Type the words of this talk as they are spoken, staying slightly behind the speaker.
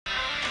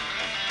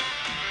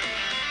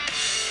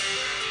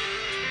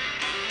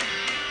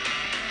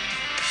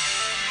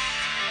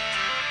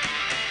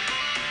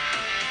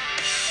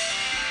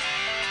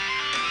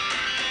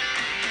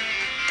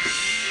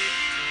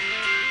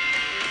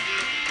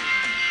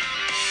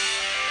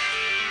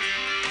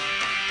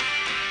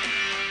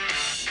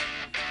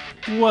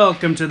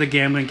Welcome to the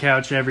Gambling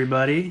Couch,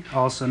 everybody.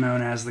 Also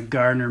known as the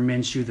Gardner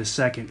Minshew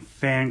II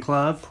Fan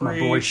Club. My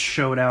boys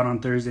showed out on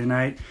Thursday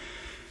night.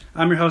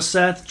 I'm your host,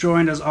 Seth,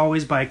 joined as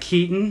always by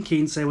Keaton.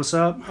 Keaton, say what's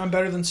up. I'm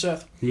better than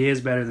Seth. He is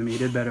better than me. He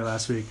did better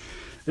last week.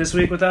 This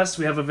week with us,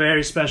 we have a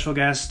very special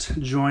guest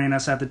joining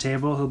us at the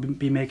table. He'll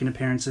be making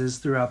appearances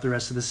throughout the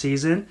rest of the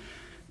season.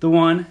 The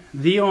one,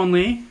 the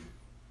only,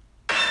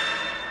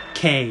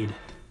 Kade.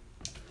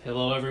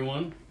 Hello,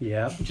 everyone.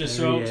 Yep. Just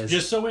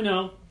so we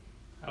know,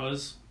 I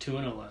was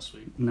 2-0 last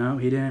week. No,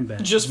 he didn't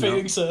bet. Just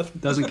fading Seth.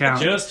 Doesn't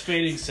count. Just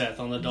fading Seth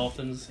on the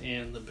Dolphins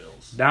and the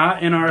Bills.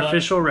 Not in our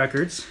official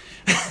records.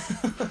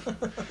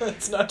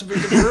 It's not to be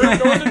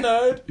confirmed or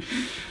denied.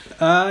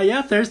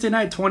 Thursday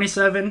night,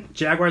 27.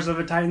 Jaguars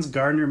over Titans.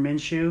 Gardner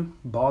Minshew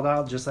balled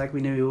out just like we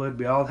knew he would.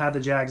 We all had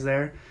the Jags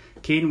there.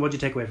 Keaton, what'd you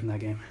take away from that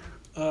game?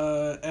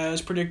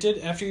 As predicted,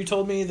 after you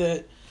told me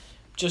that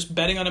just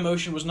betting on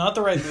emotion was not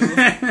the right move,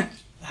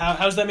 how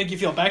does that make you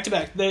feel? Back to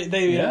back,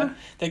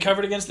 they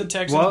covered against the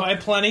Texans by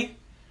plenty,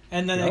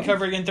 and then they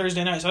covered again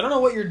Thursday night. So I don't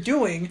know what you're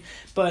doing,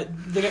 but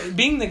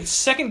being the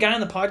second guy on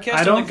the podcast,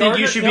 I don't think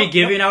you should be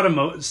giving out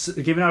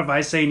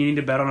advice saying you need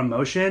to bet on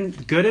emotion.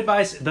 Good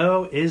advice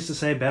though is to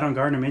say bet on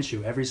Gardner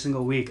Minshew every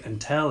single week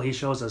until he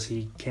shows us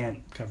he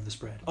can't cover the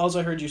spread. All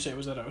I heard you say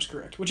was that I was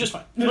correct, which is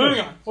fine. Moving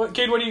on.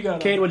 Kade, what do you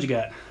got? Kade, what'd you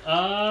got?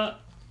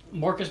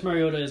 Marcus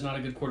Mariota is not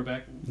a good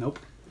quarterback. Nope.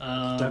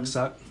 Ducks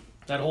suck.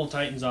 That whole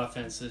Titans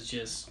offense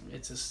is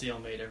it's a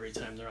stalemate every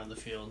time they're on the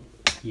field.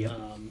 Yep.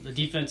 The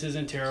defense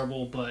isn't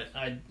terrible, but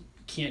I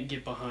can't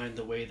get behind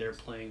the way they're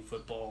playing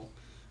football.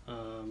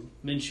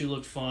 Minshew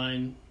looked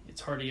fine.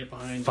 It's hard to get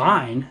behind.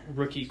 Fine.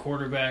 Rookie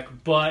quarterback,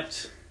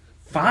 but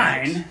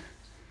fine.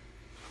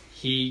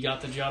 He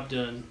got the job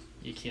done.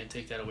 You can't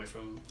take that away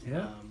from him.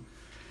 Yeah.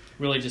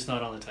 Really just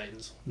not on the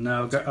Titans.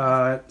 No.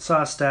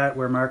 Saw a stat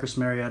where Marcus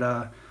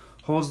Mariota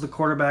holds the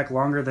quarterback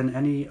longer than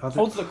any other.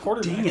 Holds the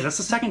quarterback? Dang it, that's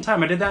the second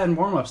time. I did that in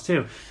warm-ups,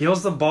 too. He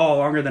holds the ball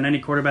longer than any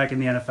quarterback in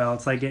the NFL.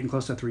 It's like getting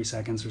close to 3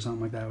 seconds or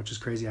something like that, which is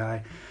crazy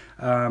high.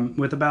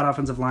 With a bad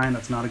offensive line,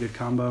 that's not a good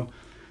combo.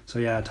 So,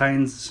 yeah,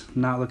 Titans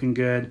not looking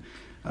good.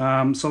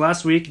 So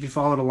last week, if you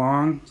followed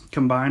along,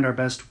 combined our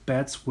best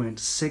bets went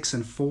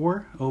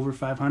 6-4, over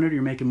 500.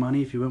 You're making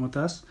money if you went with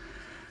us.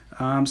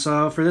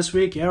 So for this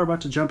week, we're about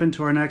to jump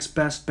into our next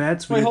best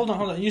bets. Wait, hold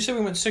on. You said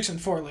we went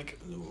 6-4. Like,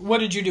 what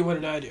did you do? What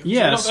did I do?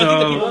 Yeah, I think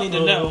that people need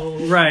to know.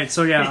 Right.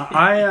 So yeah,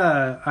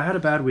 I had a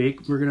bad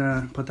week. We're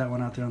gonna put that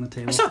one out there on the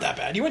table. It's not that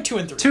bad. You went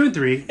 2-3.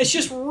 2-3. It's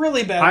just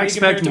really bad. I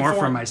expect more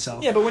from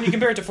myself. Yeah, but when you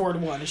compare it to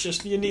 4-1, it's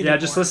just you need. Yeah,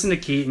 just listen to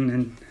Keaton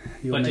and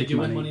you'll make money. Did you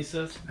win money,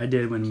 Seth? I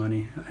did win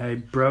money. I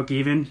broke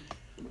even.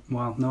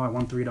 Well, no, I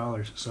won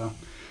 $3. So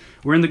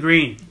we're in the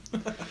green.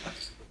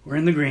 We're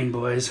in the green,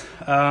 boys.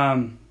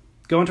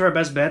 Going to our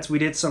best bets, we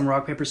did some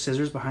rock, paper,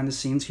 scissors behind the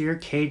scenes here.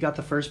 Kade got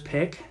the first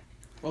pick.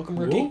 Welcome,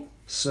 rookie. Ooh.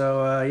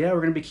 So,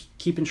 we're going to be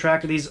keeping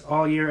track of these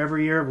all year,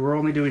 every year. We're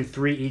only doing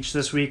 3 each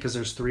this week because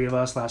there's 3 of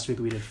us. Last week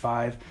we did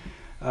 5.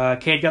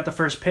 Kade got the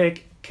first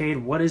pick.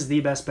 Kade, what is the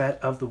best bet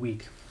of the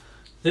week?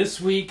 This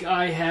week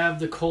I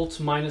have the Colts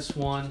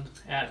 -1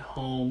 at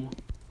home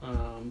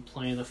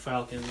playing the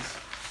Falcons.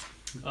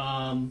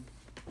 I'm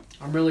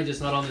really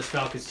just not on this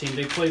Falcons team.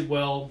 They played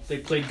well. They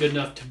played good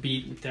enough to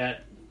beat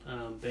that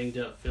banged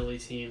up Philly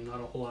team. Not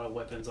a whole lot of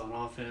weapons on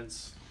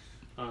offense.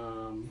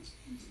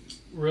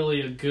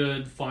 Really a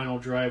good final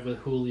drive with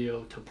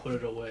Julio to put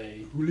it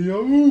away.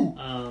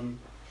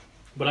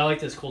 But I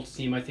like this Colts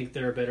team. I think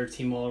they're a better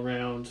team all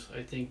around.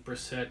 I think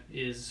Brissett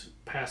is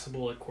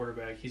passable at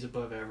quarterback. He's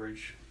above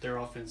average. Their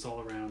offense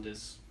all around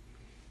is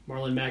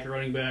Marlon Mack at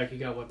running back. You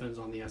got weapons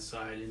on the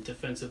outside. And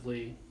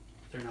defensively,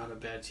 they're not a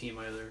bad team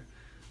either.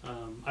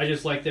 I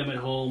just like them at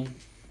home.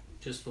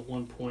 Just the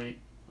 1 point.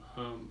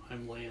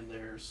 I'm laying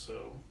there,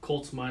 so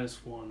Colts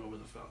 -1 over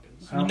the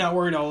Falcons. You're not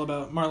worried all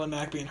about Marlon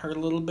Mack being hurt a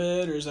little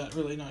bit, or is that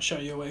really not shy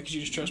you away because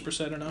you just trust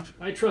Brissett enough?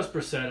 I trust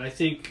Brissett.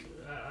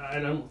 I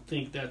don't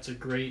think that's a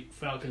great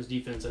Falcons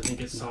defense. I think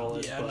it's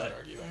solid. Yeah, but, I'm not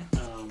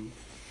arguing.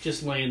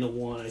 Just laying the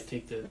 1, I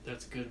think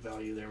that's good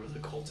value there with the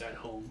Colts at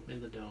home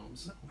in the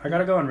domes. I got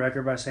to go on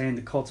record by saying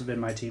the Colts have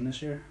been my team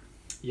this year.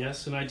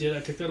 Yes, and I did.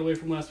 I took that away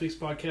from last week's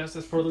podcast.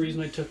 That's part of the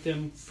reason I took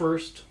them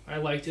first. I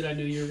liked it. I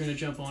knew you were going to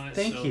jump on it.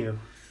 Thank you.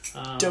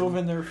 Dove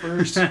in there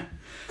first.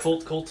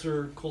 Colts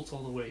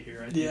all the way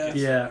here. I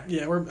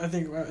think I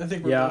think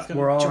we're both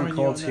we're all join on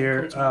Colts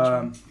here.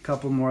 A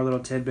couple more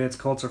little tidbits.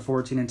 Colts are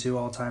 14-2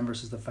 all time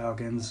versus the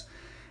Falcons,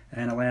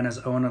 and Atlanta's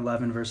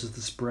 0-11 versus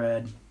the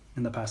spread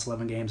in the past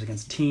 11 games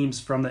against teams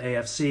from the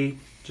AFC.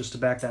 Just to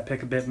back that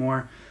pick a bit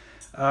more.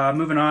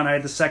 Moving on, I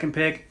had the second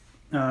pick.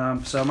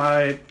 So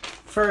my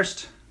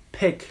first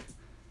pick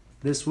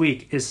this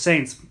week is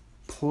Saints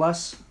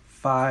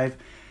 +5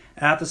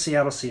 at the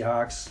Seattle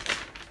Seahawks.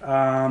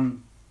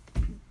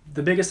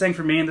 The biggest thing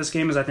for me in this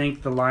game is I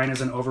think the line is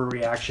an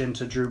overreaction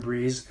to Drew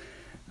Brees.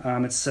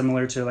 It's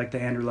similar to like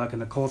the Andrew Luck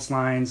and the Colts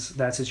lines,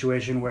 that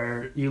situation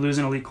where you lose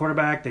an elite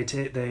quarterback, they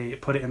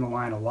put it in the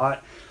line a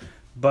lot.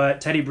 But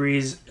Teddy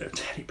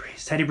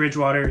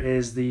Bridgewater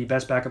is the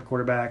best backup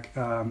quarterback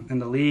in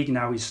the league.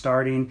 Now he's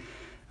starting.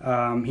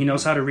 He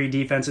knows how to read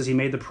defenses. He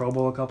made the Pro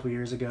Bowl a couple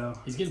years ago.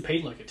 He's getting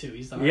paid like it too.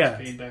 He's the highest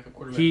paid backup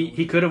quarterback.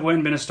 He could have went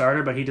and been a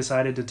starter, but he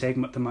decided to take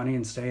the money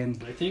and stay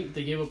in. I think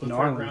they gave up a New third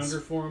Orleans. rounder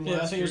for him. Yeah, I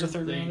last think it was a year.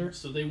 third rounder.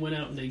 So they went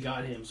out and they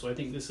got him. So I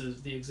think this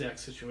is the exact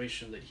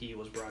situation that he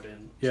was brought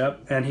in.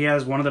 Yep, and he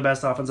has one of the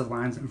best offensive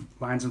lines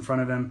in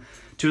front of him.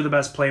 Two of the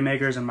best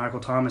playmakers in Michael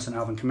Thomas and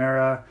Alvin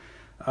Kamara.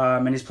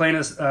 And he's playing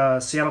a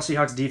Seattle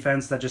Seahawks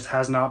defense that just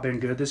has not been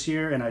good this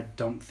year, and I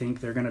don't think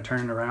they're going to turn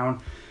it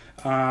around.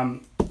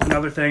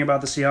 Another thing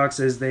about the Seahawks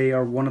is they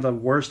are one of the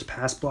worst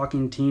pass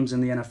blocking teams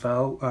in the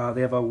NFL.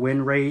 They have a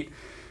win rate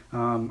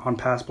on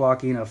pass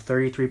blocking of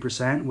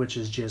 33%, which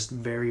is just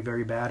very,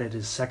 very bad. It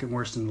is second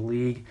worst in the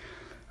league.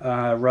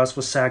 Russ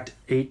was sacked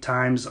 8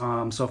 times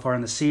so far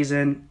in the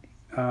season.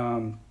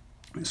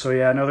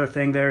 Another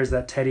thing there is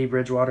that Teddy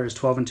Bridgewater is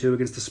 12-2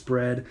 against the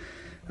spread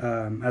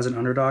as an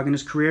underdog in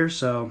his career,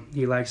 so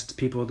he likes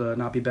people to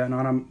not be betting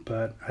on him,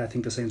 but I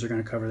think the Saints are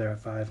going to cover there at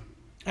 5.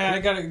 I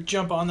got to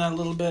jump on that a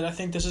little bit. I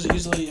think this is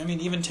easily,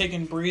 even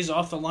taking Breeze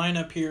off the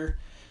lineup here,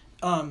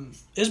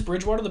 is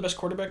Bridgewater the best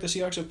quarterback the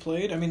Seahawks have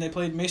played? They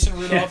played Mason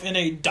Rudolph in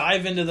a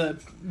dive into the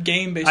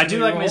game, basically. I do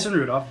like Mason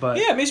Rudolph, but...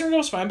 Yeah, Mason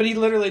Rudolph's fine, but he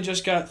literally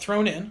just got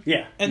thrown in.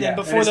 Yeah. And then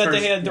before that,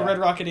 they had the Red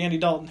Rocket Andy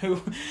Dalton, who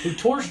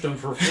torched him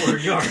for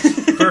 400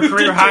 yards. For a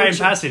career high in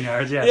passing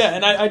yards, yeah. Yeah,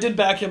 and I did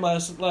back him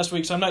last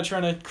week, so I'm not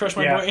trying to crush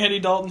my boy Andy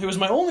Dalton, who was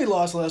my only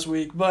loss last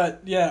week.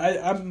 But,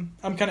 yeah, I'm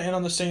kind of in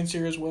on the Saints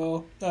here as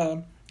well.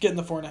 Getting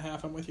the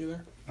 4.5, I'm with you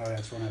there. Oh, yeah,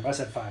 it's 4.5. I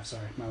said 5,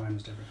 sorry. My line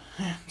was different.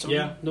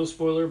 Yeah, no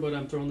spoiler, but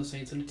I'm throwing the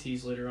Saints in a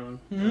tease later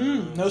on.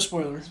 No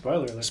spoiler.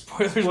 Spoiler alert.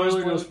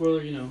 No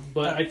spoiler,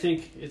 But I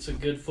think it's a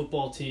good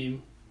football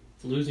team.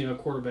 Losing a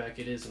quarterback,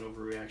 it is an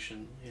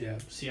overreaction. Yeah.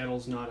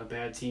 Seattle's not a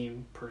bad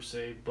team per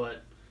se,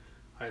 but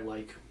I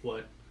like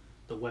what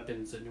the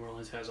weapons that New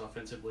Orleans has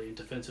offensively and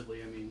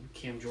defensively.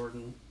 Cam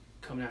Jordan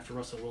coming after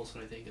Russell Wilson,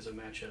 I think, is a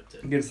matchup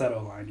that against that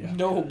O-line, yeah.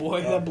 No,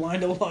 boy, that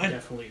blind O-line.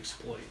 Definitely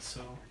exploit.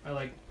 So I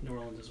like New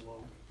Orleans as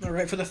well. All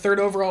right, for the third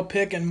overall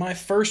pick, and my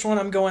first one,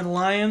 I'm going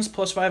Lions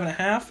plus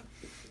 5.5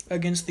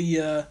 against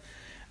the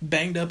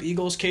banged-up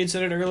Eagles. Kade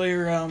said it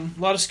earlier. A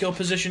lot of skill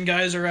position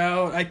guys are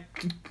out. I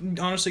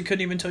honestly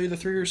couldn't even tell you the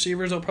 3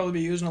 receivers they'll probably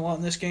be using a lot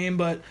in this game,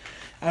 but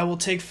I will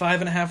take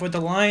 5.5 with the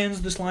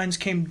Lions. This line's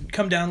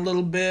come down a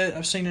little bit.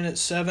 I've seen it at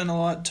 7 a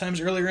lot of times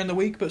earlier in the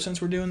week, but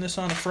since we're doing this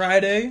on a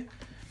Friday,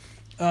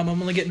 I'm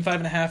only getting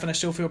 5.5, and I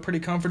still feel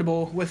pretty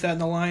comfortable with that in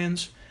the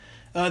Lions.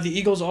 The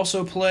Eagles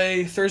also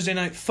play Thursday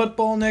Night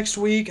Football next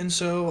week, and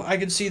so I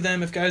could see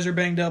them, if guys are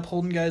banged up,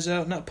 holding guys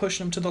out, not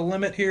pushing them to the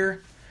limit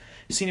here,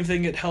 seeing if they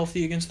can get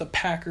healthy against the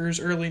Packers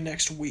early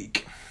next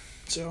week.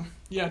 So,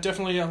 yeah,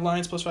 definitely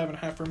Lions plus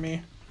 5.5 for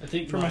me. I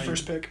think for my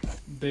first pick.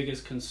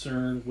 Biggest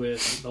concern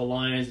with the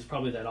Lions is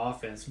probably that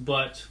offense,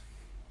 but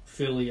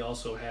Philly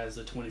also has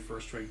the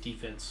 21st ranked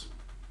defense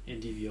in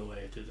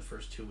DVOA through the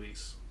first 2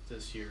 weeks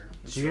this year.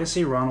 Did you guys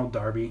see Ronald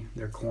Darby,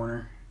 their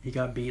corner? He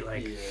got beat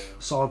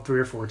solid 3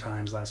 or 4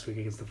 times last week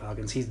against the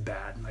Falcons. He's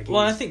bad.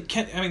 I think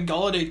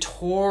Galladay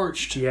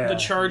torched the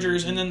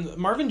Chargers, and then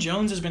Marvin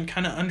Jones has been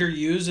kind of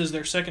underused as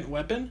their second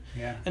weapon.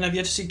 Yeah. And I've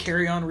yet to see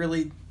Carry-On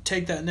really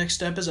take that next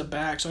step as a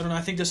back. So I don't know.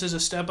 I think this is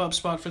a step-up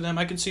spot for them.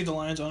 I could see the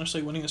Lions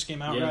honestly winning this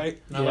game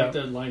outright. I like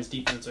the Lions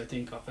defense. I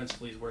think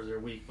offensively is where they're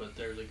weak, but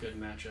there's a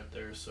good matchup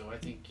there. So I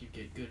think you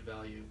get good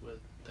value with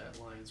that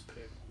Lions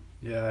pick.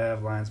 Yeah, I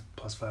have Lions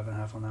plus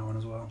 5.5 on that one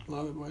as well.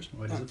 Love it, boys.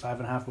 What is it,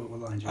 5.5? What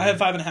lines? I have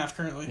 5.5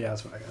 currently. Yeah,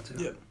 that's what I got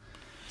too. Yep.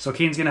 So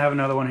Keaton's gonna have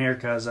another one here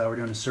because we're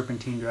doing a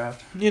serpentine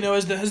draft.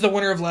 As the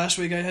winner of last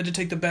week, I had to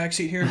take the back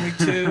seat here in week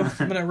 2.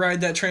 I'm gonna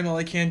ride that train while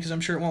I can because I'm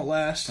sure it won't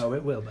last. Oh,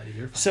 it will, buddy.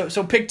 You're fine.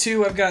 So pick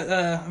 2. I've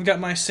got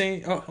my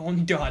Saint. Oh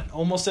God,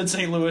 almost said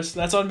St. Louis.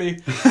 That's on me.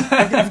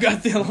 I've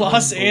got the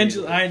Los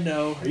Angeles. I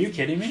know. Are you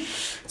kidding me?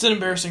 It's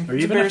embarrassing. Are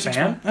you even a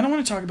fan? I don't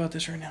want to talk about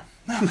this right now.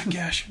 Oh my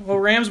gosh. Well,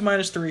 Rams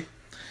 -3.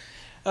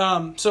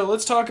 So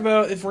let's talk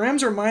about if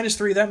Rams are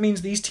 -3, that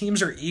means these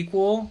teams are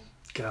equal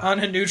on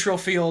a neutral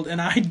field, and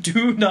I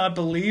do not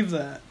believe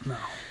that. No.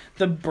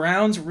 The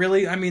Browns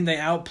really, they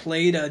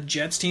outplayed a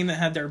Jets team that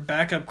had their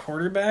backup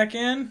quarterback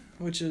in,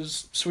 which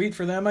is sweet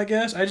for them, I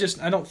guess.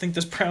 I don't think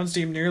this Browns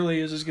team nearly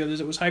is as good as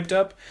it was hyped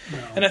up. No.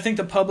 And I think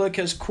the public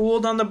has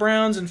cooled on the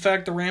Browns. In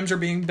fact, the Rams are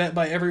being bet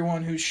by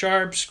everyone who's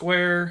sharp,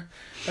 square,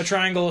 a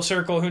triangle, a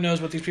circle, who knows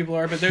what these people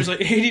are, but there's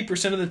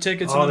 80% of the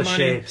tickets all and the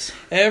money. Shapes.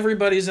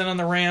 Everybody's in on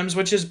the Rams,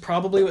 which is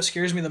probably what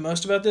scares me the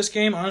most about this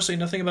game. Honestly,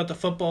 nothing about the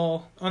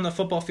football on the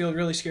football field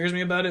really scares me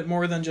about it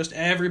more than just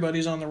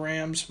everybody's on the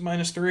Rams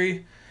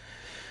 -3.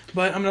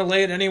 But I'm going to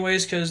lay it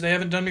anyways because they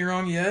haven't done me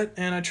wrong yet,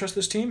 and I trust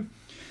this team.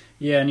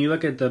 Yeah, and you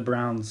look at the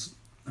Browns,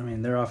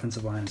 their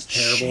offensive line is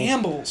terrible.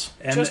 Shambles.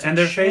 And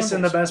they're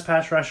facing the best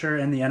pass rusher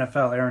in the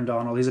NFL, Aaron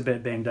Donald. He's a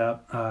bit banged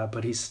up,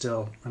 but he's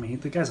still,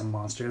 the guy's a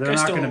monster. They're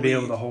not going to be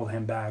able to hold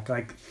him back.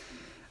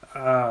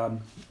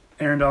 Aaron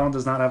Donald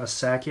does not have a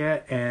sack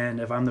yet, and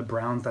if I'm the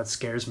Browns, that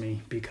scares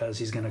me because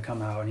he's going to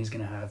come out and he's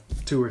going to have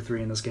 2 or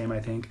 3 in this game,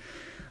 I think.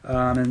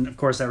 And, of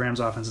course, that Rams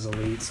offense is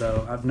elite,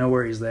 so I have no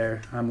worries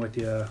there. I'm with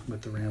you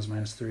with the Rams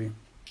 -3.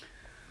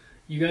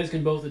 You guys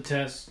can both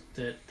attest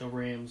that the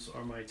Rams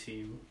are my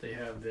team. They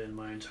have been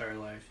my entire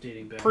life,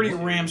 dating back. Pretty to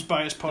Rams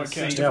biased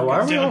podcast. Yeah, why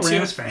are we all Down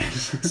Rams to-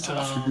 fans?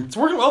 It's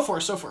working well for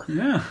us so far.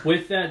 Yeah.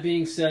 With that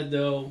being said,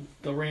 though,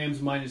 the Rams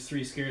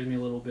 -3 scares me a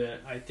little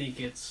bit. I think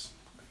it's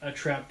a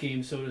trap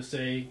game, so to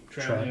say,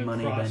 traveling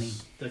money, across Benny.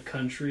 the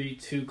country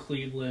to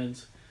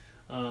Cleveland.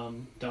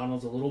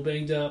 Donald's a little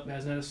banged up,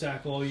 hasn't had a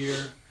sack all year.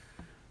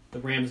 The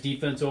Rams'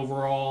 defense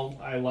overall,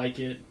 I like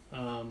it.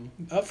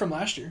 Up from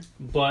last year.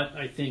 But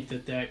I think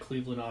that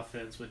Cleveland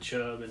offense with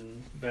Chubb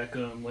and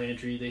Beckham,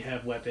 Landry, they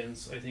have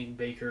weapons. I think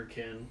Baker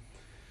can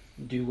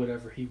do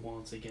whatever he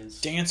wants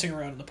against. Dancing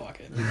around in the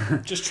pocket.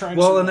 Just trying to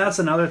Well, survive. and that's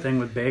another thing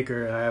with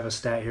Baker. I have a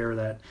stat here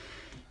that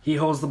he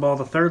holds the ball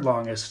the third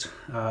longest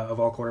of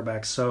all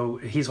quarterbacks. So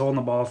he's holding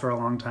the ball for a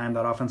long time.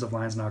 That offensive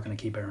line's not going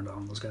to keep Aaron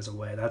Donald, those guys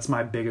away. That's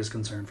my biggest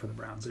concern for the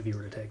Browns if you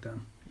were to take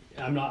them.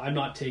 I'm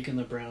not taking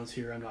the Browns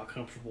here. I'm not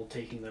comfortable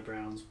taking the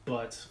Browns,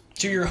 but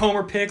So you're a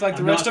homer pick like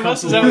the I'm rest not of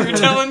us? Is that what you're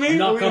telling me? I'm Are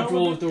not we comfortable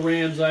homer with the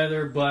Rams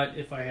either, but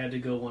if I had to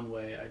go one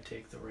way, I'd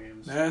take the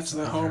Rams. That's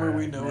the homer,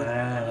 we know it.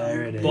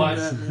 There it is. But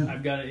Yeah.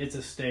 I've got it's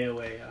a stay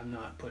away. I'm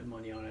not putting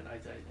money on it. I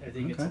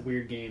think it's a Okay.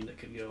 weird game that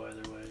could go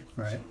either way.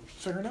 Right.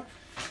 Fair enough.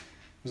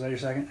 Was that your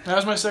second? That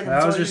was my second. That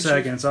It's was all your you,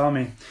 second. Chief. It's all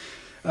me.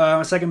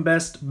 My second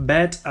best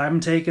bet, I'm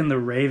taking the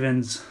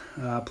Ravens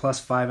plus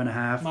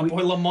 5.5. My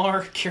boy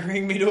Lamar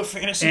carrying me to a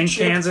fantasy in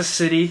chip. Kansas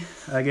City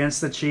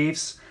against the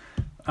Chiefs.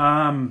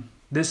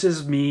 This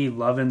is me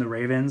loving the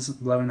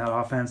Ravens, loving that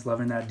offense,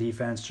 loving that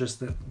defense,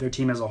 just their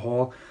team as a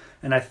whole.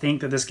 And I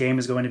think that this game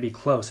is going to be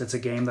close. It's a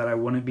game that I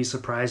wouldn't be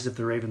surprised if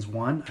the Ravens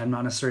won. I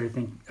don't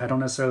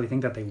necessarily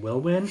think that they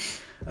will win,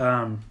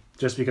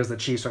 just because the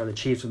Chiefs are the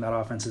Chiefs and that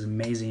offense is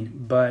amazing.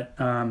 But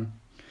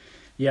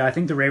yeah, I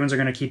think the Ravens are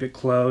going to keep it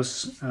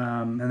close.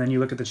 And then you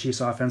look at the Chiefs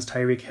offense,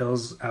 Tyreek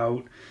Hill's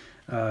out.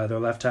 Their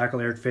left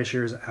tackle, Eric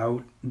Fisher, is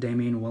out.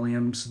 Damian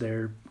Williams,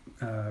 their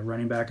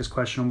running back, is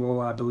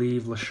questionable, I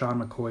believe.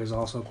 LaShawn McCoy is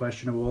also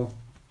questionable.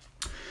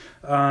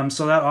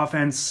 So that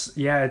offense,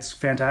 yeah, it's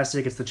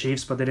fantastic. It's the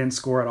Chiefs, but they didn't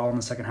score at all in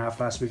the second half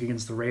last week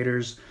against the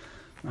Raiders.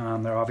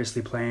 They're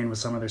obviously playing with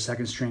some of their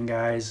second-string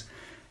guys.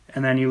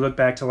 And then you look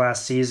back to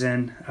last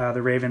season,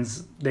 the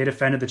Ravens, they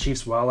defended the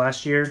Chiefs well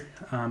last year,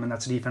 and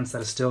that's a defense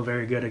that is still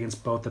very good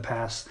against both the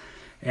pass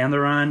and the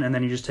run. And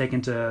then you just take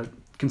into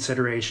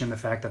consideration the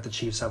fact that the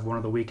Chiefs have one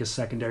of the weakest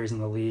secondaries in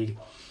the league.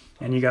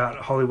 And you got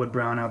Hollywood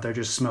Brown out there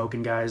just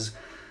smoking guys.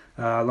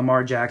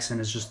 Lamar Jackson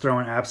is just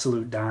throwing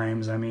absolute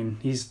dimes. I mean,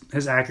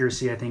 his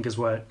accuracy, I think, is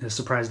what has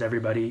surprised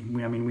everybody.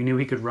 We knew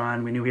he could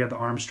run. We knew he had the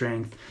arm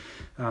strength.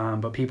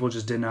 But people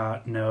just did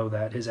not know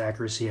that his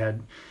accuracy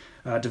had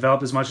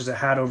developed as much as it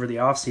had over the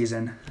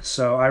offseason.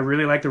 So I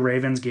really like the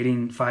Ravens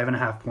getting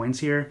 5.5 points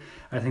here.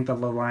 I think the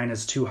line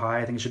is too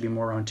high. I think it should be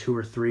more around 2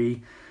 or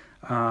 3.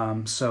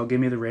 So give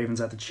me the Ravens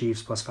at the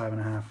Chiefs plus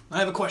 5.5. I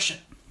have a question.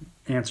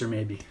 Answer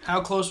maybe. How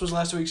close was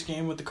last week's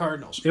game with the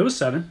Cardinals? It was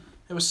 7.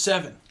 It was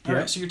 7. All Yeah.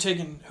 right, so you're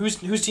taking whose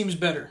team's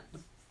better?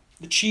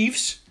 The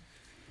Chiefs?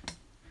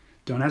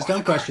 Don't ask Or dumb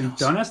the questions. Cardinals?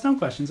 Don't ask dumb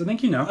questions. I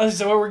think you know.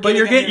 So what we're But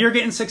getting you're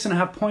getting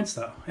 6.5 points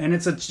though, and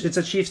it's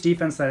a Chiefs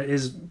defense that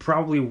is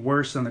probably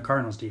worse than the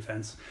Cardinals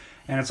defense,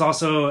 and it's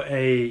also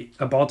a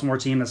Baltimore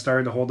team that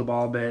started to hold the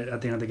ball a bit at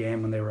the end of the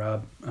game when they were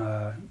up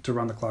to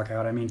run the clock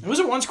out. I mean, It was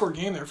a one-score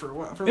game there for a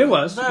while. For it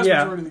was, the vast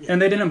yeah, majority of the game.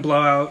 and they didn't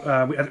blow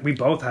out. We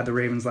both had the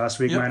Ravens last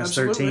week, Yep, minus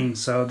absolutely. 13,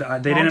 so they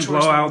Wrong didn't choice blow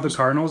there, out the Rams.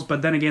 Cardinals.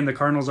 But then again, the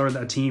Cardinals are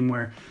a team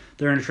where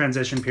they're in a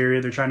transition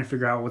period. They're trying to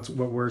figure out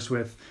what works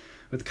with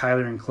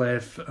Kyler and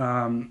Cliff.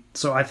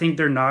 So I think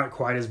they're not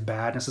quite as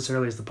bad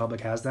necessarily as the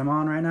public has them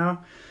on right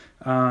now.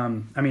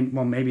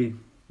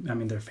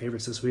 They're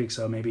favorites this week,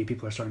 so maybe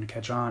people are starting to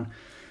catch on.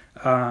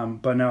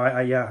 But no,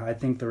 I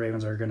think the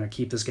Ravens are going to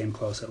keep this game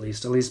close at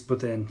least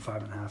within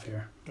 5.5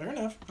 here. Fair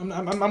enough.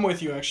 I'm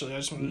with you, actually. I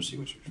just wanted to see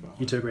what you're about.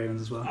 You took Ravens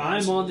as well.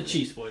 I'm on the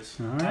Chiefs, boys.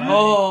 All right.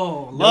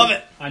 Oh, love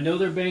it. I know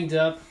they're banged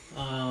up.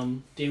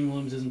 Damian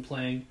Williams isn't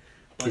playing.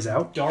 But He's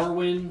out?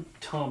 Darwin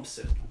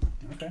Thompson.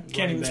 Okay.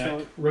 Can't even running spell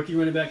back, it. Rookie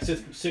running back,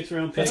 sixth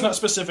round pick. That's not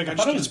specific. I I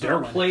thought just it can't was spell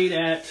Darwin. Played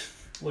at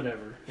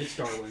whatever. It's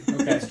Darwin.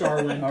 Okay, it's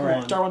Darwin. All Come right.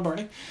 on. Darwin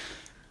Barney.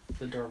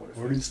 The Darwin effect.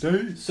 Oregon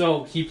State.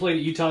 So he played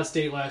at Utah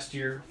State last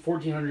year.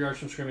 1,400 yards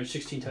from scrimmage,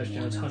 16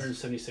 touchdowns, Nice.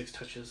 176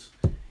 touches.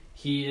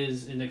 He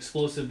is an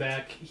explosive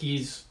back.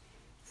 He's,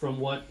 from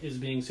what is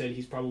being said,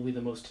 he's probably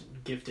the most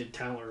gifted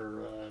talent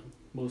or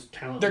most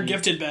talented. They're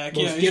gifted back.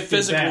 Most Yeah, he's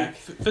gifted back.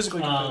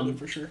 physically competitive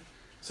for sure.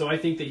 So I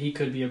think that he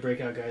could be a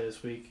breakout guy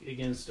this week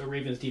against a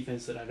Ravens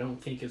defense that I don't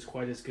think is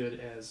quite as good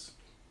as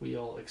we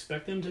all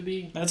expect them to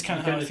be. That's kind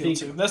of You how I kinda feel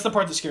think- too. That's the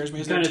part that scares me.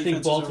 I Is their kind of think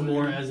defense is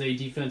Baltimore overrated. as a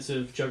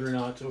defensive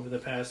juggernaut over the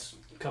past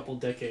couple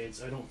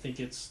decades. I don't think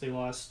they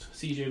lost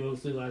C.J.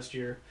 Mosley last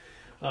year.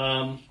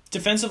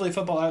 Defensively,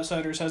 Football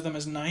Outsiders has them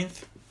as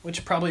 9th,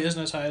 which probably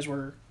isn't as high as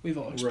we've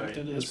all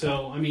expected. Right. At this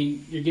So, I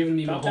mean, you're giving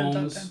me Top 10,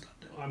 top Mahomes. 10, top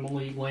 10. I'm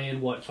only laying,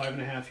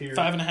 5.5 here?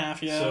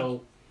 5.5, yeah.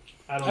 So,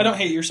 I don't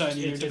hate your side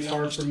either, It's, to be it's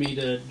hard honest. for me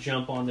to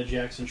jump on the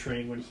Jackson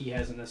train when he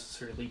hasn't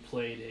necessarily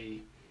played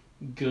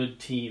a good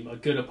team, a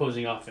good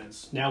opposing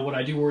offense. Now, what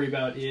I do worry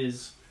about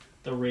is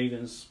the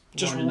Ravens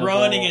just running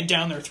running the ball, it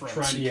down their throats.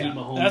 trying to keep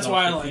Mahomes That's off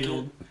why I the like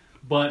field. it.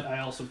 But I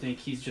also think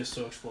he's just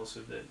so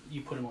explosive that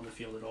you put him on the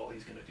field at all,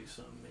 he's going to do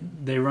something.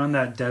 They run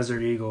that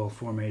Desert Eagle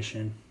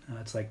formation.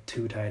 It's like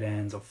 2 tight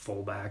ends, a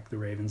fullback. The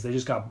Ravens. They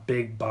just got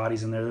big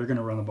bodies in there. They're going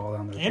to run the ball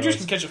down their Andrews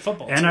throats. can catch a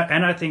football. And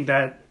I think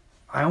that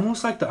I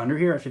almost like the under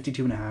here at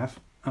 52.5.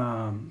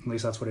 At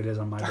least that's what it is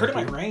on my. I heard it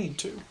bookie. might rain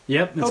too.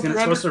 Yep, it's Hope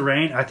supposed to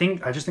rain. I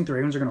just think the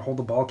Ravens are going to hold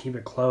the ball, keep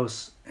it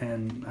close,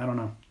 and I don't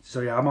know.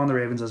 So yeah, I'm on the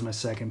Ravens as my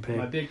second pick.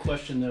 My big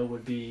question though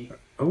would be,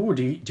 Oh,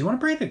 do you want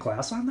to break the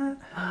glass on that?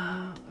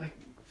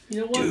 you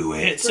know what? Do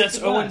it. Break Seth's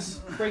the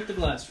glass. Break the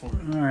glass for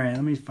me. All right,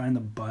 let me find the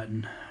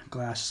button.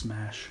 Glass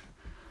smash.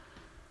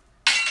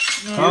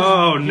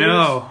 Oh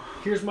no!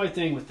 Here's my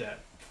thing with that.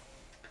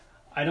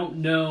 I don't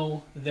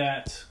know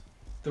that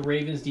the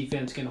Ravens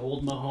defense can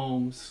hold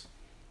Mahomes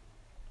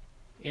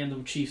and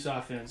the Chiefs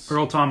offense.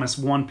 Earl Thomas,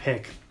 1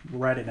 pick.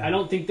 Write it down. I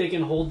don't think they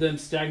can hold them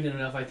stagnant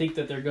enough. I think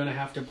that they're going to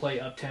have to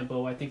play up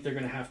tempo. I think they're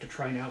going to have to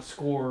try and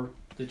outscore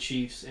the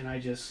Chiefs, and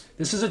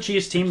This is a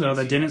Chiefs team, though,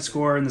 that didn't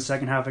score in the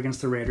second half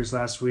against the Raiders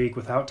last week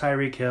without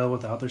Tyreek Hill,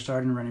 without their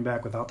starting running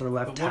back, without their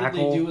left But what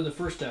tackle. did they do in the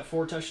first half?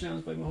 4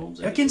 touchdowns by Mahomes?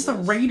 I think Against it the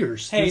was.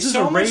 Raiders. Hey, This is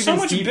so a much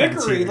Ravens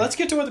defense bickery. here. Let's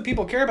get to what the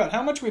people care about.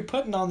 How much are we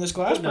putting on this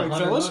glass Putting break,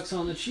 $100 fellas?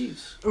 on the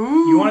Chiefs.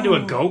 Ooh. You want to do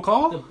a go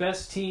call? The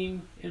best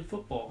team in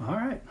football. All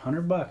right,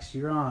 $100.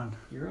 You're on.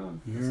 You're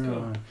on. Let's You're go.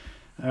 on.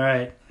 All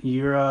right,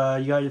 you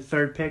got your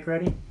third pick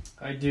ready?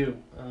 I do.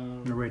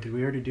 Or wait, did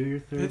we already do your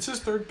third? It's his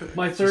third pick.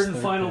 My It's third his and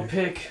third final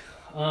pick. pick.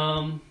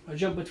 I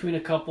jumped between a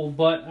couple,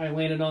 but I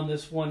landed on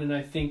this one, and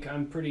I think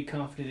I'm pretty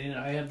confident in it.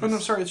 I have. Oh, no,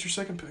 this- sorry. It's your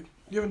second pick.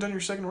 You haven't done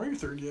your second or your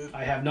third yet.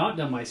 I have not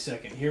done my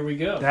second. Here we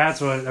go. That's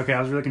what. Okay,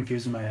 I was really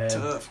confused in my head.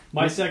 Tough.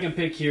 My second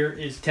pick here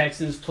is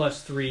Texans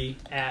 +3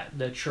 at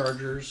the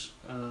Chargers.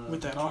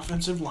 With that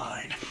offensive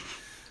line.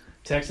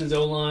 Texans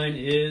O-line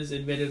is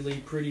admittedly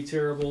pretty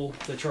terrible.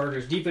 The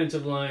Chargers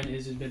defensive line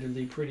is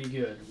admittedly pretty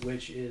good,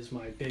 which is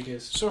my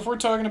biggest. So if we're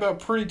talking about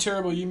pretty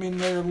terrible, you mean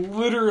they're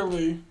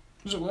literally...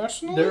 Is it less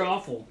than They're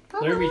awful.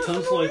 Probably Larry less than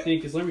Tunsil, I that.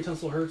 think. Is Larry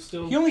Tunsil hurt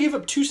still? He only gave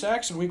up 2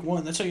 sacks in week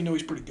 1. That's how you know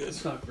he's pretty good.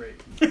 It's not great.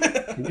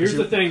 Here's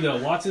the thing,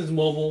 though. Watson's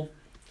mobile.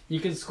 He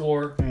can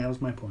score. Yeah, that was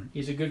my point.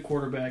 He's a good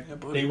quarterback. Yeah,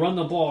 buddy. They run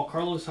the ball.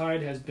 Carlos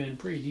Hyde has been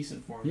pretty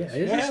decent for him. Yeah, this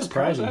it's year. Yeah,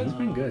 surprising. it's He's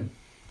been good.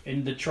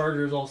 And the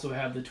Chargers also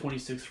have the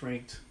 26th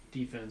ranked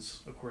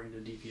defense, according to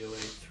DVOA,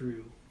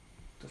 through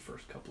the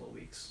first couple of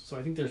weeks. So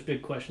I think there's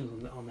big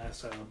questions on that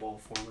side of the ball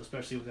for them,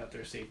 especially without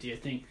their safety. I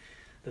think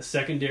the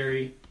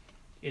secondary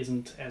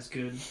isn't as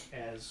good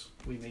as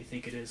we may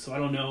think it is. So I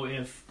don't know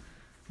if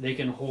they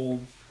can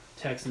hold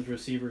Texans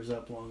receivers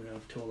up long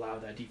enough to allow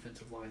that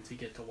defensive line to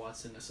get to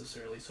Watson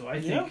necessarily. So I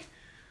think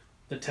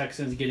the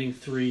Texans getting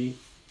 3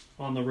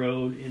 on the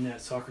road in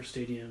that soccer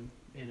stadium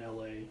in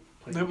LA.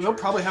 They'll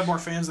probably have more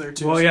fans there,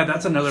 too. Well, so yeah,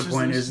 that's another it's just-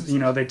 point. it's-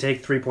 Is they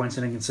take 3 points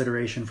into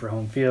consideration for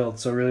home field.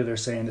 So really, they're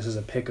saying this is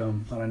a pick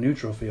 'em on a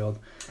neutral field.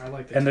 I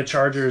like that. And the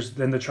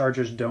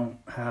Chargers don't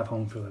have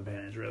home field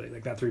advantage really.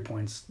 Like that 3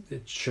 points,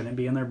 it shouldn't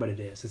be in there, but it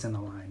is. It's in the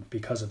line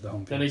because of the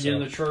home field. Then again,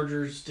 So- the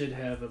Chargers did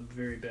have a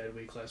very bad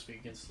week last week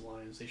against the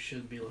Lions. They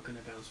should be looking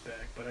to bounce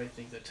back, but I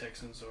think the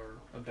Texans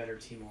are a better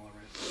team all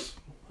around. So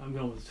I'm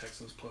going with the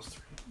Texans +3.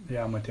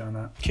 yeah, I'm with you on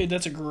that. Kid,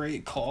 that's a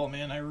great call,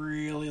 man. I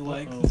really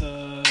like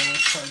the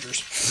Chargers.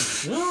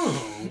 No.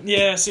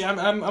 Yeah, see, I'm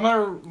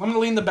gonna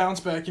lean the bounce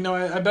back.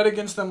 I bet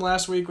against them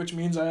last week, which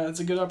means it's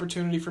a good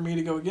opportunity for me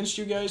to go against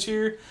you guys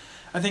here.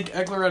 I think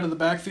Eckler out of the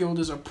backfield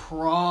is a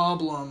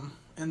problem,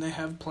 and they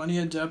have plenty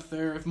of depth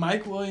there. If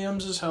Mike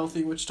Williams is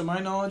healthy, which to my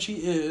knowledge he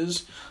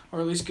is,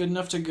 or at least good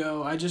enough to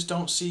go, I just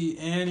don't see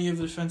any of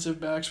the defensive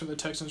backs for the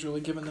Texans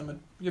really giving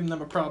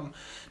them a problem.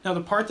 Now,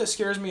 the part that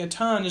scares me a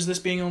ton is this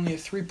being only a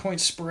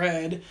 3-point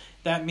spread.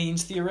 That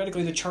means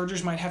theoretically the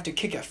Chargers might have to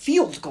kick a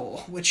field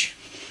goal, which,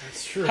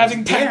 That's true.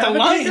 having packed the but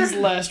Lions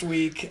last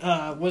week,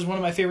 was one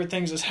of my favorite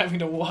things, is having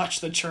to watch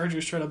the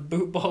Chargers try to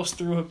boot balls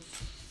through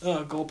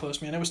a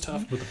goalpost, man. It was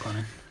tough. With the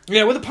punter.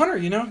 Yeah, with a punter,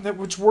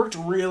 which worked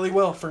really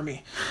well for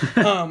me.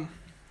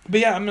 But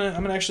yeah, I'm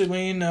gonna actually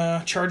lean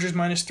Chargers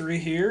 -3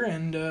 here,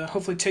 and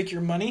hopefully take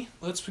your money.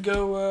 Let's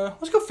go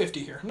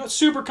 50 here. I'm not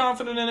super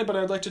confident in it, but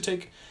I'd like to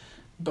take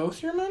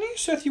both your money.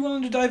 Seth, you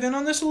willing to dive in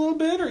on this a little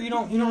bit, or you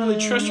don't really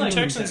trust your like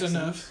Texans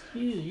enough?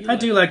 I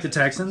do like the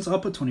Texans. I'll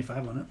put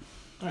 25 on it.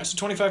 All right, so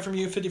 25 from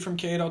you, 50 from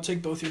Kade. I'll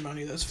take both your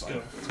money. That's fine.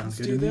 Sounds Let's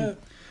good do to me. that.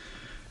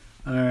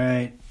 All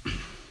right.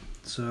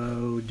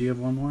 So, do you have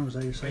one more? Was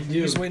that your second? I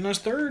do. He's waiting on his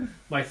third.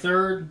 My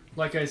third,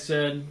 like I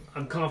said,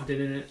 I'm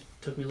confident in it.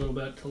 Took me a little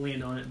bit to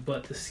land on it,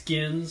 but the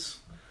Skins,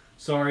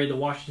 the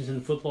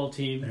Washington football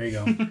team There you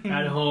go.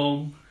 at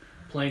home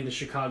playing the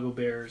Chicago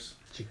Bears.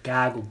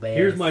 Chicago Bears.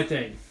 Here's my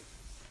thing.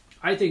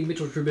 I think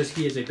Mitchell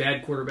Trubisky is a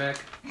bad quarterback.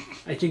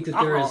 I think that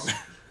there is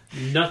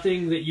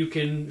nothing that you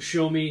can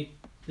show me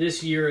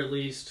this year at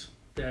least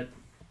that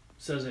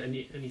says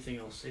anything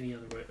else any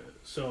other way.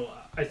 So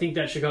I think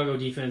that Chicago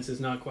defense is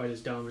not quite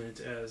as dominant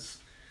as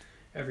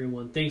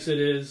everyone thinks it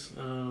is.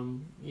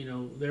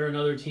 They're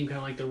another team kind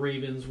of like the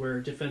Ravens where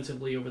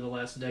defensively over the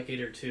last decade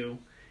or two,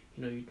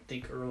 you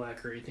think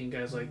Urlacher, you think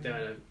guys like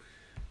that, a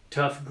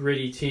tough,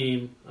 gritty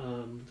team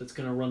that's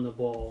going to run the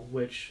ball,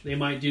 which they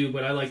might do,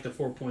 but I like the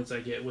 4 points I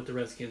get with the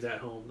Redskins at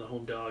home, the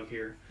home dog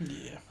here.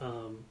 Yeah.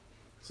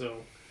 So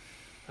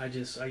I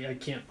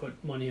can't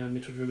put money on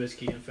Mitchell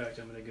Trubisky. In fact,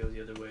 I'm going to go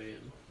the other way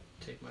and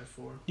take my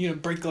 4. You gonna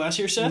break glass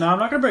here, Seth? No, I'm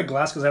not gonna break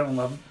glass because I don't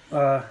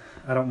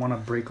want to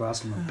break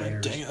glass on the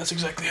Bears. Dang it, that's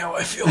exactly how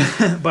I feel.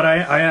 But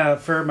I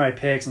for my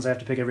pick, since I have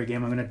to pick every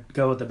game, I'm gonna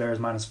go with the Bears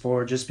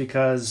 -4, just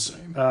because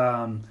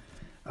I'm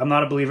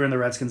not a believer in the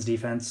Redskins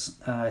defense.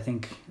 I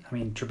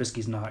mean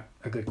Trubisky's not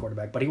a good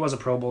quarterback, but he was a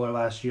Pro Bowler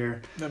last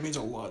year. That means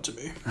a lot to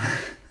me.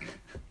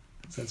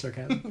 Is that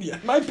sarcasm? Yeah,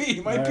 might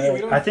be.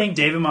 I think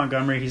David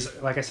Montgomery, he's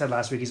like I said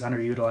last week, he's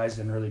underutilized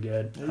and really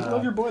good. You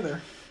love your boy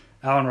there.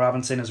 Allen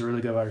Robinson is a really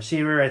good wide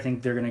receiver. I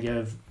think they're going to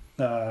give,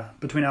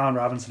 between Allen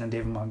Robinson and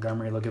David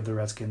Montgomery, they'll give the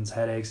Redskins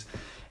headaches.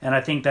 And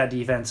I think that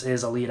defense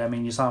is elite. I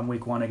mean, you saw him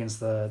week 1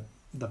 against the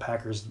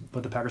Packers,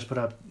 but the Packers put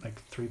up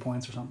like 3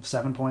 points or something,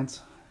 7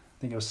 points.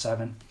 I think it was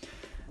 7.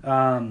 So,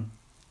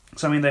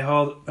 I mean, they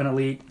held an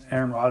elite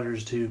Aaron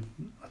Rodgers to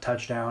a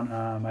touchdown.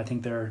 I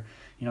think they're,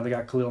 they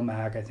got Khalil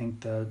Mack. I think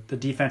the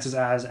defense is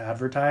as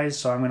advertised,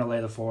 so I'm going to lay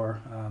the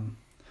 4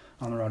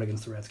 on the road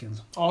against the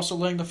Redskins. Also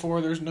laying the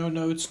 4. There's no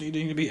notes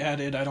needing to be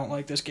added. I don't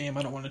like this game.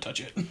 I don't want to touch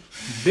it.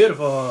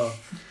 Beautiful.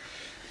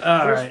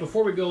 First,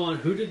 before we go on,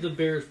 who did the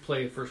Bears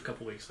play the first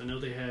couple weeks? I know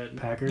they had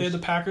Packers. They had the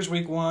Packers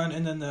week 1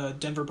 and then the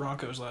Denver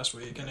Broncos last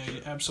week in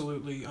an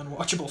absolutely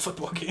unwatchable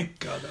football game.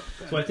 God,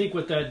 so I think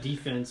with that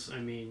defense, I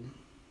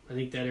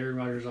think that Aaron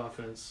Rodgers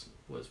offense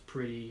was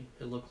pretty.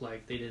 It looked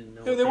like they didn't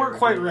know. Yeah, they weren't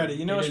quite ready.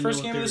 His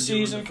first game of the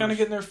season, kind of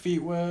getting their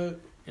feet wet.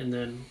 And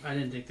then I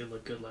didn't think they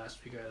looked good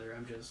last week either.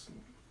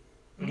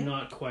 I'm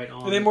not quite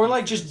on. They more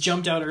like just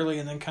jumped out early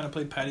and then kind of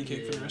played patty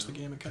cake for the rest of the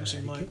game. It kind of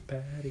seemed like.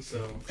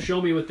 So show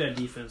me with that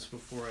defense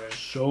before I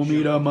show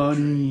me the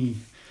money.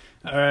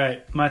 All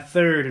right, my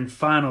third and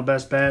final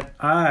best bet.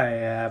 I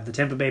have the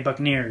Tampa Bay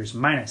Buccaneers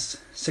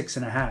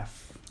 -6.5.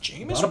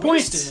 Jameis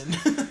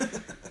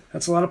Winston.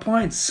 That's a lot of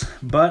points,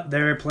 but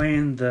they're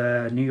playing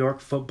the New York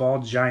Football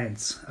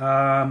Giants.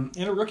 And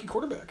a rookie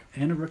quarterback.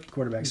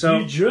 So,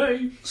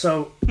 DJ.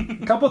 So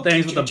a couple of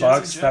things with the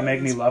Bucs that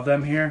make me love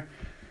them here.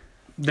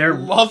 They're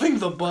loving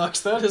the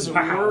Bucs. That is a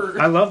word.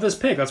 I love this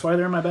pick. That's why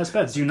they're my best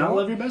bets. Do you not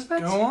love your best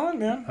bets? Go on,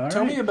 man.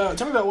 Tell me about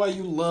why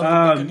you love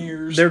the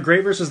Buccaneers. They're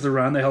great versus the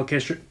run. They held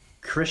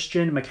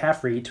Christian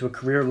McCaffrey to a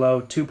career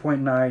low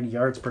 2.9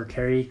 yards per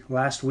carry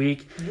last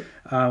week.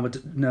 Yep.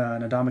 With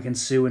Ndamukong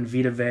Suh and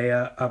Vita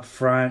Vea up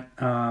front.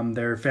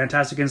 They're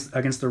fantastic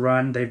against the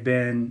run. They've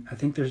been. I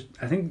think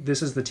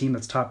this is the team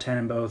that's top 10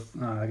 in both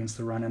against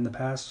the run and the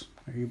pass.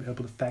 Are you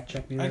able to fact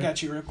check me? I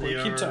got you real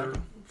quick. Keep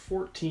talking.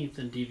 14th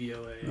in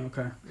DVOA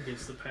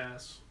against the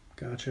pass.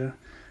 Gotcha.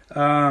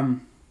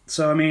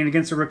 So, I mean,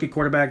 against a rookie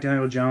quarterback,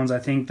 Daniel Jones, I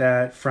think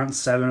that front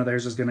 7 of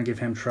theirs is going to give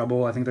him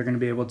trouble. I think they're going to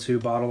be able to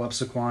bottle up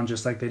Saquon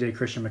just like they did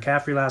Christian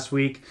McCaffrey last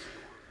week.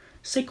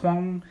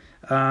 Saquon.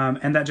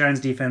 And that Giants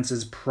defense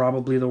is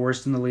probably the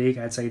worst in the league.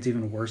 I'd say it's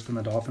even worse than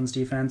the Dolphins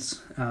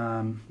defense,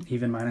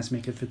 even minus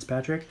Mika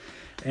Fitzpatrick.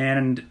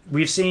 And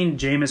we've seen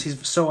Jameis,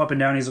 he's so up and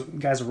down. He's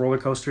a roller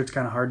coaster. It's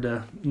kind of hard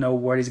to know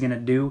what he's going to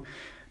do.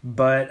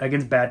 But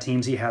against bad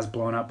teams, he has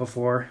blown up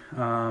before.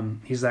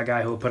 He's that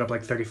guy who will put up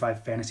like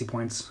 35 fantasy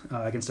points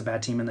against a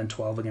bad team and then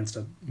 12 against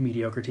a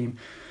mediocre team.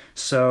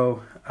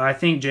 So I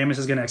think Jameis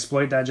is going to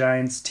exploit that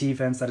Giants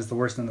defense that is the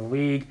worst in the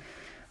league.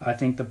 I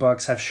think the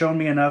Bucs have shown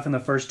me enough in the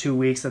first 2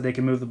 weeks that they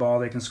can move the ball,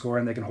 they can score,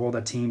 and they can hold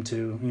a team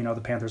to,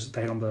 the Panthers,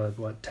 they hit them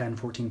to, 10,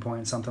 14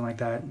 points, something like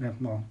that.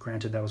 Well,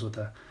 granted, that was with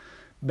the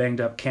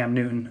banged-up Cam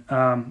Newton.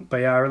 But,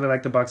 yeah, I really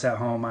like the Bucs at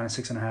home,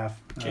 -6.5.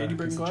 Kade,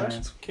 breaking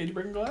glass? Kade,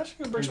 breaking glass?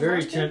 I'm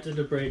very tempted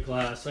to break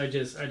glass. I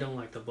don't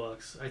like the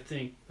Bucs. I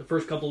think the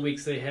first couple of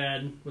weeks they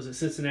had, was it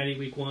Cincinnati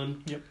week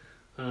 1? Yep.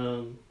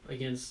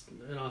 Against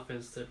an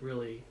offense that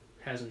really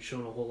hasn't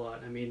shown a whole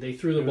lot. I mean, they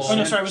threw the ball. Oh,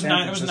 no, sorry, it was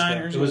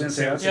Niners. It was in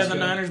San Francisco. Yeah, the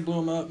Niners blew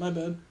them up. My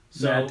bad.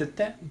 So,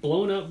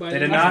 blown up by they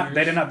did not.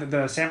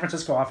 The San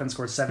Francisco offense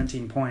scored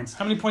 17 points.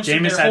 How many points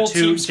did their whole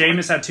team score?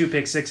 Jameis had 2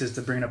 pick sixes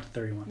to bring it up to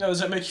 31. No,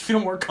 does that make you feel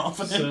more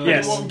confident? So,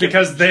 yes,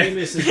 because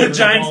the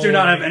Giants do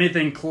not have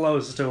anything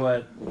close to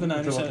what the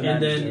Niners had.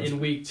 And then in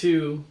week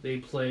 2, they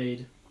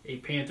played a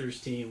Panthers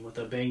team with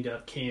a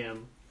banged-up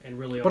Cam. And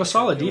really, but a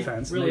solid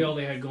defense. Really, all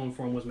they had going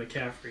for them was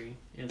McCaffrey.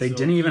 And they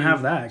didn't even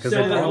have that because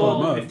they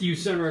bottled him up. If you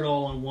center it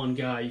all on one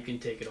guy, you can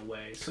take it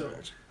away. So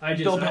and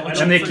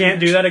they can't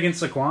do that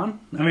against Saquon.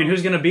 I mean,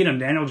 who's going to beat him?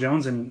 Daniel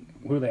Jones and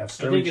who do they have?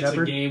 Sterling Shepard. I think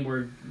it's a game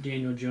where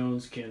Daniel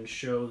Jones can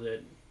show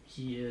that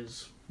he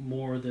is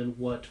more than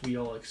what we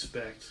all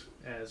expect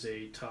as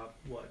a top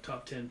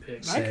 10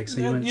 pick.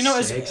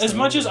 As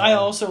much as I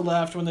also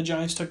laughed when the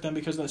Giants took them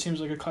because that seems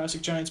like a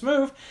classic Giants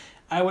move,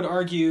 I would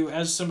argue,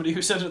 as somebody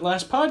who said it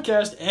last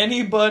podcast,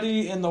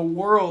 anybody in the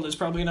world is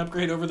probably an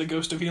upgrade over the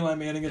ghost of Eli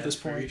Manning at this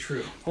point. Very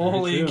true.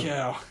 Holy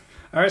cow.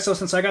 All right, so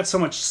since I got so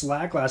much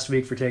slack last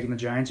week for taking the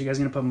Giants, you guys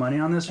going to put money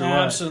on this or what?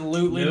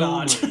 Absolutely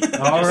not.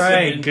 All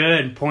right,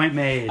 good. Point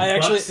made.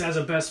 Bucks has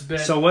a best bet.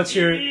 So what's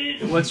your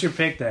What's your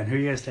pick then? Who are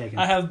you guys taking?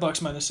 I have Bucks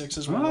 -6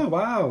 as well. Oh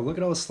wow! Look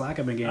at all the slack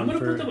I've been getting.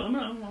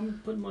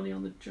 I'm putting money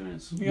on the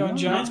Giants. You on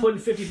Giants? I'm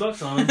not putting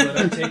 $50 on them, but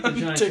I take the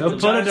Giants. They'll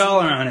put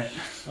 $1 on it.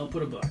 I'll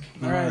put $1.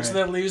 All right, so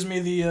that leaves me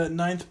the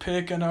 9th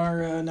pick in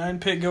our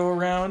 9-pick go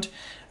around.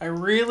 I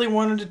really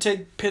wanted to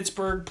take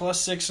Pittsburgh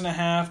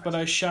 +6.5, but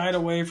I shied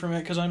away from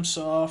it because I'm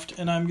soft,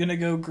 and I'm gonna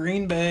go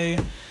Green Bay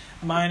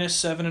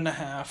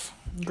 -7.5.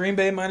 Green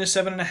Bay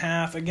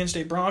 -7.5 against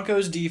a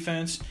Broncos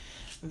defense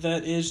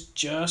that is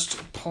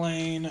just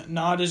plain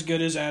not as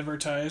good as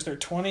advertised. They're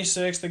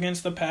 26th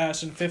against the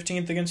pass and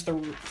 15th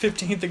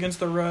against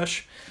the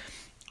rush.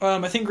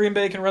 I think Green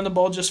Bay can run the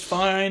ball just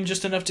fine,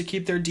 just enough to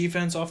keep their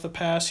defense off the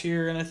pass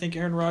here, and I think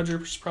Aaron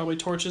Rodgers probably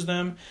torches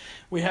them.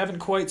 We haven't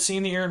quite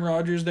seen the Aaron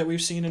Rodgers that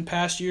we've seen in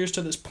past years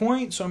to this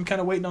point, so I'm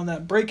kind of waiting on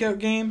that breakout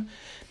game.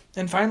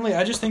 And finally,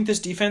 I just think this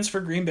defense for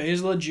Green Bay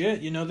is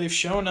legit. You know, they've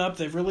shown up.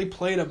 They've really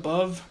played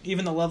above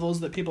even the levels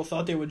that people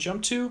thought they would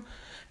jump to.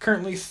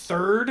 Currently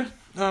 3rd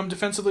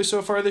defensively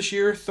so far this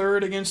year,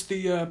 3rd against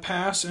the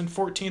pass and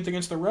 14th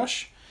against the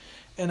rush.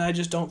 And I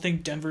just don't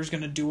think Denver's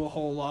going to do a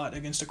whole lot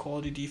against a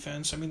quality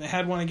defense. I mean, they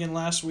had one again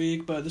last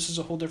week, but this is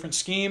a whole different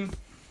scheme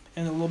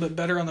and a little bit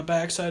better on the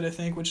backside, I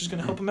think, which is going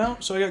to help them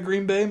out. So I got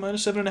Green Bay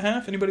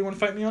 -7.5. Anybody want to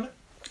fight me on it?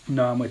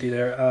 No, I'm with you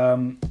there.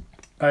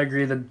 I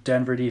agree the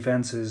Denver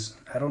defense is,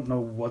 I don't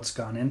know what's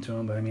gone into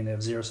them, but I mean, they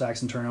have 0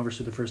 sacks and turnovers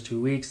through the first 2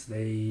 weeks.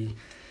 They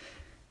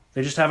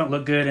just haven't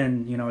looked good,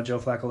 and, you know, a Joe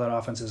Flacco-led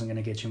offense isn't going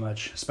to get you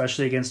much,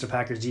 especially against a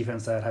Packers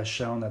defense that has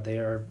shown that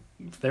they're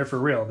for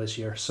real this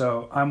year.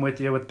 So I'm with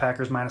you with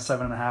Packers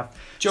 -7.5.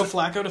 Joe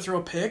Flacco to throw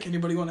a pick?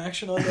 Anybody want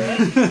action on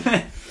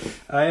that?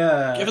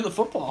 Give him the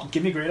football.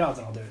 Give me great odds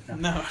and I'll do it.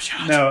 No,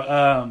 Josh.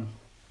 No,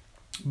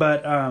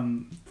 but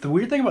the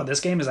weird thing about this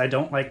game is I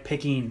don't like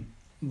picking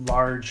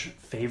large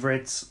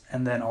favorites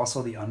and then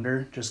also the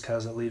under, just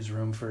because it leaves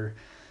room for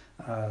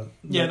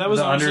that was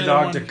the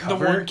underdog to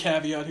cover. The one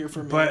caveat here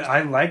for me. But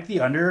I like the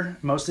under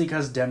mostly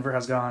because Denver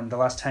has gone the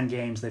last 10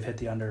 games they've hit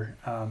the under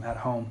at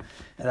home,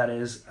 and that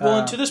is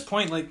and to this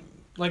point, like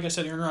I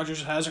said, Aaron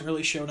Rodgers hasn't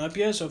really shown up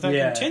yet. So if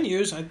that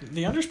continues,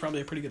 the under's probably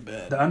a pretty good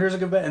bet. The under's a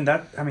good bet, and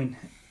that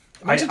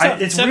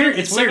it's weird.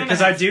 It's weird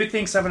because I do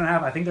think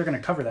 7.5. I think they're going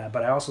to cover that,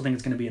 but I also think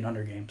it's going to be an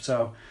under game.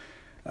 So.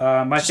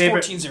 My just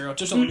favorite 14-0.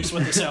 Just don't let me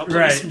sweat this out. Please.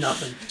 Right,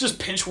 nothing. Just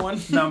pinch one.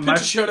 No,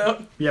 pinch a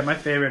shutout. Yeah, my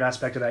favorite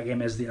aspect of that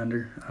game is the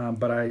under,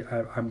 but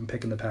I'm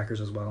picking the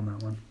Packers as well on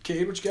that one.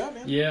 Kade, what you got,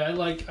 man? Yeah,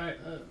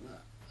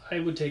 I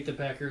would take the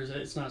Packers.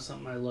 It's not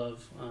something I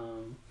love.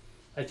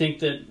 I think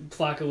that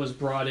Flacco was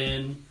brought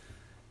in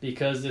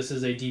because this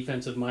is a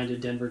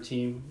defensive-minded Denver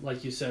team.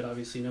 Like you said,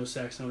 obviously no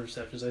sacks, no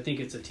interceptions. I think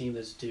it's a team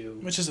that's due.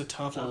 Which is a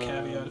tough little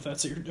caveat if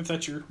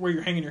that's your where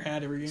you're hanging your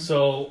hat every game.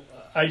 So.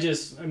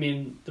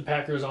 The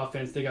Packers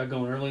offense, they got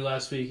going early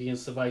last week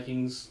against the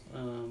Vikings,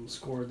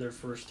 scored their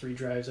first 3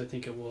 drives, I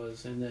think it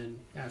was, and then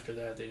after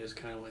that they just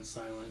kind of went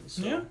silent.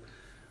 So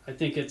I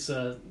think it's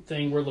a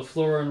thing where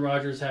LaFleur and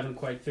Rodgers haven't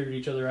quite figured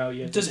each other out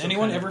yet. Does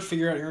anyone ever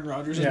figure out Aaron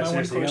Rodgers? Is my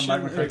one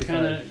question. They're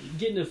kind of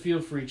getting a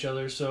feel for each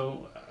other,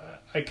 so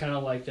I kind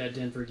of like that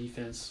Denver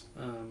defense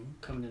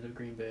coming into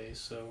Green Bay.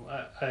 So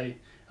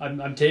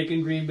I'm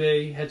taking Green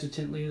Bay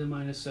hesitantly the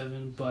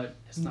 -7, but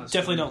it's not.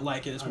 Definitely don't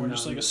like it. It's more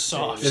just like a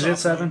soft. Is it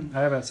 7?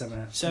 I have it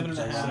 7.5.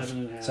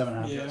 7.5.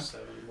 7.5. Yeah.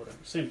 7, whatever.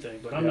 Same thing,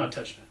 but I'm not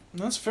touching it.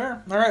 That's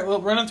fair. All right,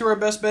 well, running through our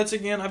best bets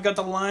again. I've got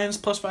the Lions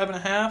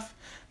 +5.5,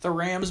 the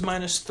Rams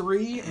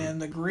 -3,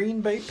 and the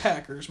Green Bay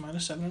Packers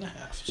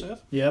 -7.5.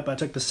 Seth? Yep, I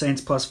took the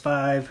Saints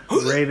 +5,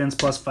 Ravens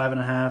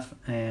 +5.5,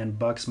 and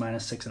Bucks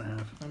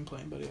 -6.5. I'm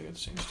playing, buddy. I got the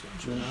Saints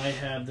too. Then I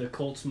have the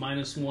Colts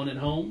 -1 at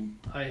home.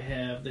 I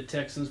have the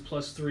Texans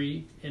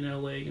 +3 in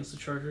LA against the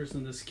Chargers,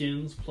 and the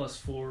Skins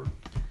 +4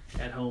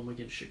 at home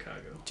against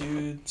Chicago.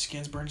 Dude,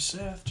 Skins burn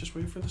Seth. Just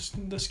wait for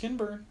the skin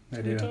burn.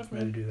 I do. Tough,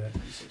 I do that.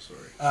 I'm so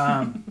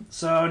sorry.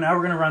 So now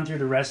we're going to run through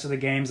the rest of the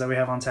games that we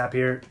have on tap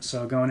here.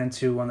 So going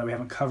into one that we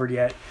haven't covered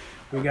yet,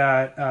 we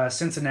got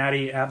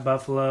Cincinnati at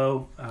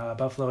Buffalo.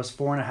 Buffalo is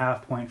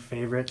 4.5-point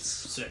favorites.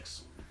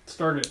 6.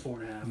 Started at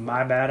 4.5.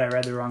 My bad. I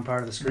read the wrong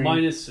part of the screen.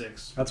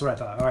 -6. That's what I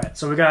thought. All right.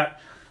 So we got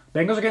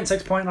Bengals are getting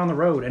 6 points on the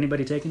road.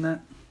 Anybody taking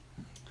that?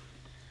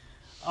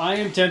 I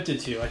am tempted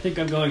to. I think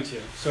I'm going to.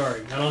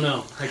 Sorry. I don't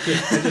know. I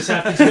just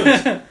have to do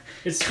it.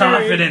 It's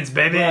confidence,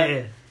 scary,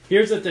 baby.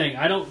 Here's the thing.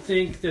 I don't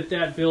think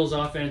that Bills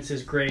offense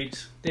is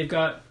great. They've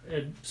got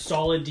a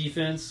solid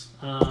defense.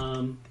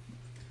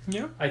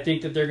 Yeah. I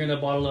think that they're going to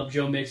bottle up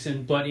Joe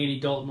Mixon, but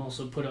Andy Dalton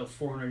also put up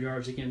 400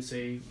 yards against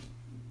a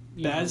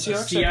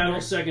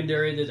Seattle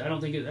secondary that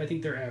I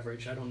think they're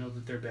average. I don't know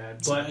that they're bad.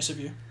 It's but nice of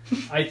you.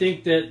 I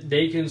think that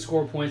they can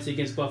score points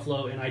against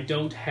Buffalo, and I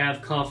don't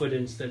have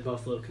confidence that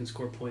Buffalo can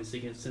score points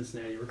against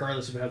Cincinnati,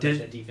 regardless of how good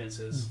that defense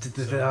is.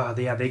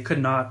 Yeah, they could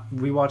not.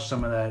 We watched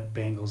some of that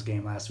Bengals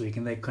game last week,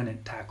 and they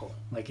couldn't tackle.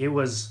 Like, it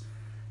was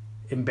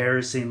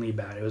embarrassingly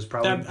bad. It was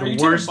probably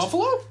the worst. Taking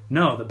Buffalo?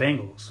 No, the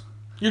Bengals.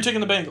 You're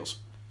taking the Bengals.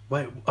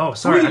 Wait, oh,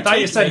 sorry. I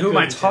thought you said, who am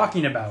I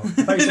talking about? I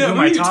thought you said, who am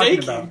I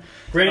talking about?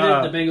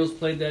 Granted, the Bengals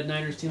played that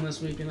Niners team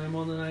last week, and I'm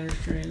on the Niners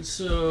train.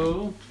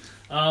 So,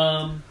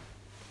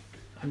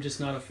 I'm just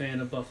not a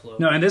fan of Buffalo.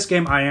 No, in this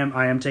game, I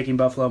am taking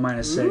Buffalo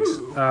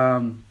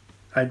 -6.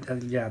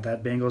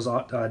 That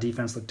Bengals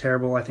defense looked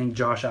terrible. I think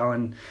Josh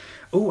Allen.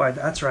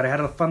 That's right. I had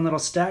a fun little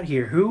stat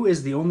here. Who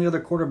is the only other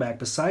quarterback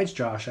besides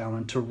Josh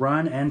Allen to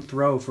run and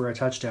throw for a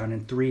touchdown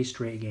in 3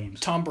 straight games?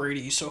 Tom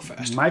Brady. He's so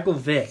fast. Michael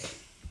Vick.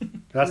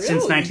 That's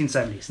since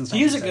 1970.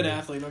 He's a good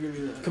athlete. I'll give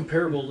you that.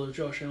 Comparable to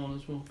Josh Allen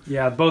as well.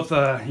 Yeah, both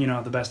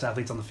the best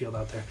athletes on the field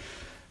out there.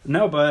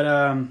 No,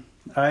 but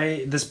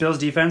this Bills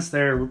defense,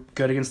 they're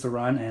good against the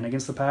run and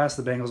against the pass.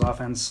 The Bengals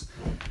offense,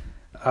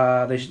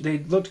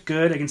 they looked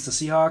good against the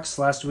Seahawks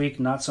last week,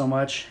 not so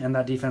much, and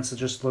that defense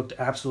just looked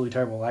absolutely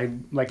terrible.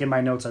 In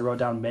my notes, I wrote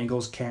down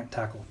Bengals can't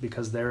tackle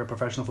because they're a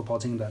professional football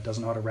team that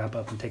doesn't know how to wrap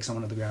up and take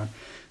someone to the ground.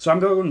 So I'm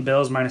going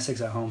Bills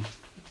 -6 at home.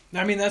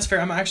 I mean, that's fair.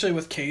 I'm actually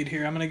with Kade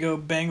here. I'm going to go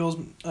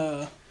Bengals.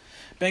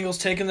 Bengals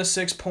taking the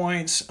 6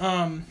 points.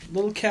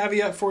 Little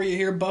caveat for you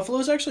here.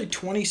 Buffalo's actually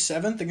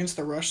 27th against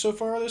the rush so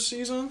far this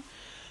season,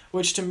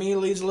 which to me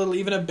leads a little,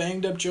 even a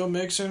banged-up Joe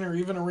Mixon or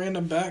even a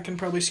random back can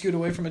probably scoot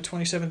away from a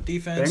 27th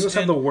defense. Bengals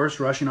have the worst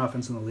rushing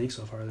offense in the league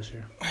so far this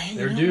year.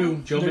 They're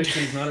due. Joe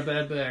Mixon's not a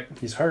bad back.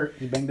 He's hurt.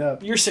 He's banged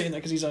up. You're saying that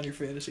because he's on your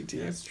fantasy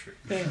team. That's true.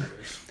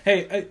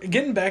 Hey,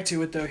 getting back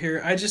to it, though,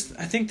 here, I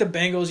think the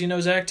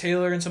Bengals, Zach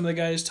Taylor and some of the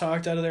guys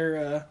talked out of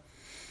their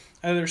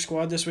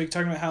squad this week,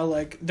 talking about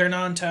how their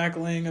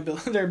non-tackling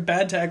ability, their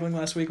bad tackling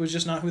last week was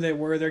just not who they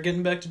were. They're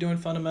getting back to doing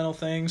fundamental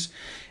things,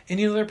 and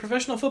they're a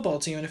professional football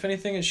team. And if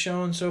anything is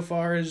shown so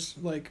far is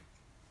they're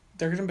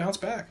going to bounce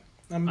back.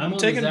 I'm on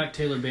taking the Zach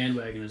Taylor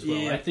bandwagon as well.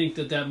 Yeah. I think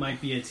that might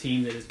be a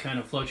team that is kind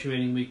of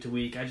fluctuating week to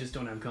week. I just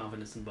don't have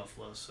confidence in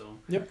Buffalo. So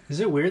yep. Is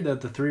it weird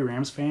that the 3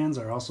 Rams fans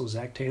are also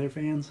Zach Taylor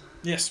fans?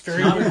 Yes,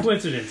 very not weird. a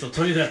coincidence. I'll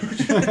tell you that much.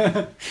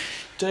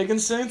 Taking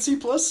Cincy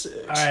 +6.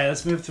 All right,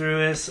 let's move through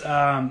this.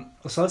 So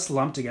let's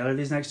lump together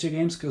these next 2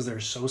 games because they're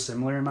so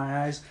similar in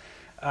my eyes.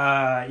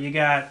 You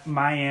got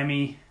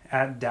Miami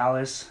at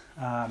Dallas,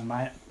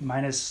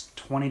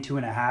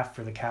 -22.5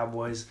 for the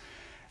Cowboys.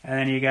 And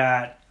then you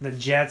got the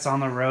Jets on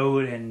the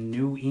road in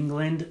New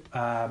England,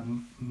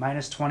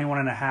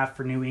 -21.5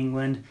 for New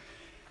England.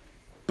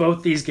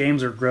 Both these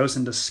games are gross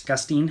and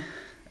disgusting.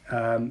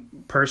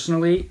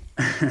 Personally,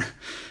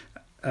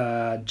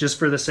 just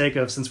for the sake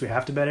of, since we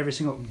have to bet every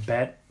single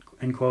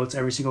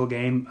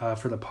game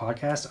for the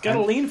podcast.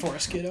 Gotta lean for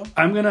us, kiddo.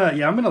 I'm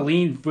gonna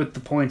lean with the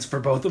points for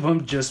both of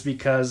them just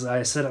because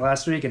I said it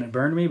last week and it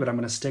burned me, but I'm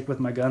gonna stick with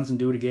my guns and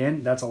do it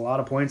again. That's a lot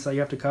of points that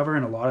you have to cover,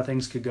 and a lot of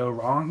things could go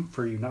wrong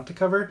for you not to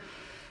cover.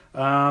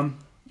 And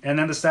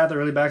then the stat that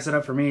really backs it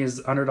up for me is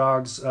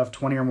underdogs of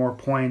 20 or more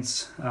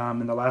points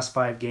in the last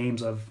 5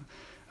 games of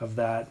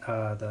that.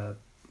 The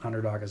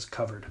underdog is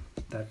covered.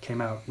 That came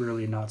out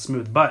really not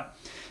smooth, but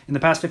in the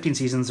past 15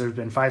 seasons, there's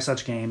been 5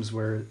 such games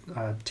where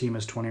a team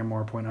is 20 or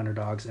more point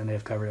underdogs, and they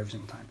have covered every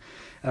single time.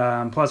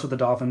 Plus, with the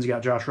Dolphins, you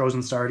got Josh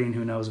Rosen starting.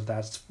 Who knows if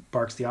that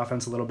sparks the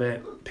offense a little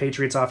bit.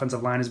 Patriots'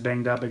 offensive line is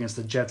banged up against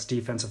the Jets'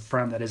 defensive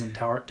front that isn't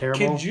terrible.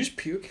 Did you just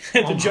puke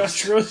at the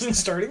Josh Rosen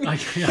starting?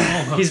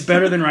 He's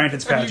better than Ryan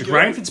Fitzpatrick.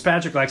 Ryan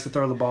Fitzpatrick likes to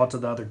throw the ball to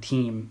the other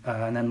team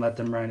and then let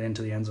them run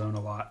into the end zone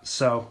a lot.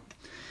 So,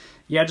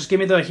 yeah, just give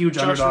me the huge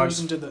underdogs. Josh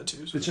Rosen did that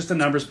too. So. It's just a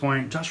numbers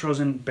point. Josh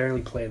Rosen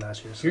barely played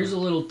last year. So. Here's a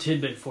little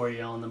tidbit for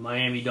you on the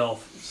Miami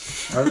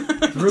Dolphins.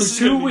 Through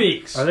 2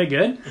 weeks. Are they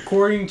good?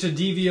 According to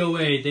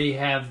DVOA, they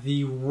have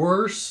the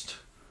worst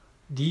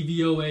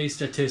DVOA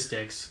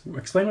statistics.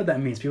 Explain what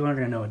that means. People aren't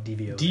going to know what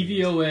DVOA is.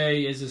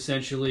 DVOA is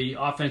essentially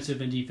offensive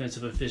and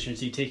defensive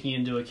efficiency, taking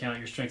into account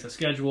your strength of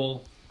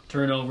schedule,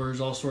 turnovers,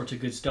 all sorts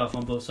of good stuff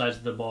on both sides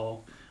of the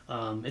ball.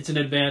 It's an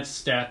advanced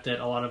stat that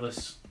a lot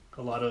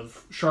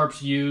of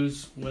sharps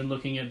use when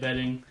looking at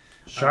betting.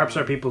 Sharps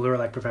are people who are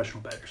like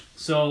professional bettors.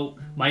 So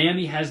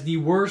Miami has the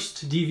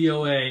worst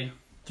DVOA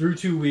through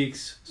 2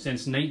 weeks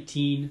since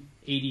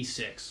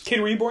 1986.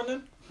 Kid, were you born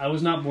then? I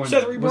was not born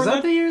Seth, then. were you born Was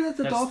that then? the year that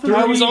the That's Dolphins?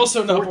 I was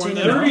also not born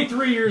then.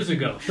 33 years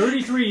ago.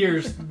 33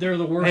 years, they're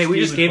the worst. Hey, we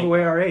team just in gave football.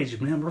 away our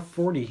age. Man, we're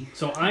 40.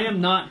 So I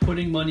am not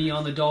putting money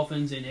on the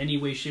Dolphins in any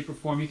way, shape, or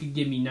form. You could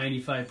give me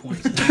 95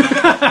 points.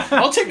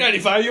 I'll take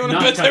 95. You want to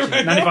Not bet that touching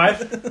right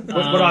 95?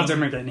 now? What odds are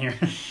we getting here?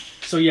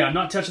 So yeah, I'm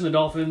not touching the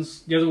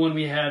Dolphins. The other one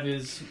we have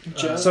is...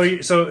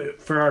 So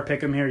for our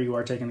pick'em here, you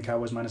are taking the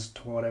Cowboys minus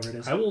whatever it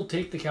is? I will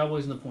take the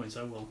Cowboys and the points.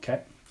 I will.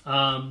 Okay.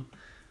 I'll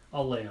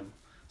lay them.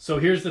 So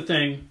here's the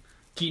thing.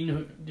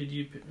 Keaton, did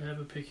you have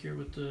a pick here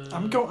with the...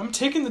 I'm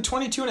taking the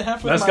 22.5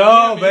 with Let's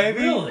Miami. go, baby.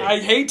 Really? I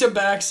hate to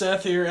back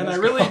Seth here, and I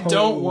really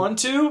don't want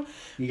to,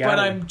 but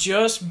I'm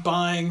just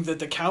buying that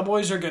the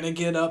Cowboys are going to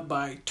get up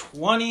by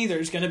 20.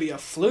 There's going to be a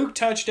fluke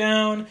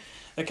touchdown.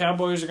 The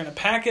Cowboys are going to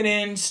pack it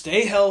in,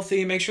 stay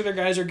healthy, make sure their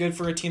guys are good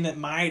for a team that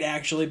might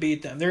actually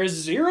beat them. There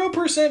is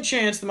 0%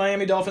 chance the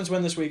Miami Dolphins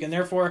win this week, and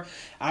therefore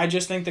I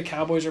just think the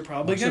Cowboys are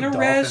probably going to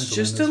rest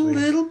just a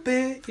little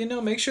bit,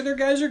 make sure their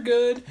guys are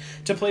good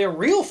to play a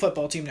real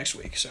football team next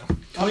week. So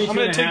I'm going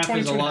to take 22.5.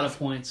 is a lot of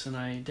points, and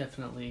I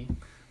definitely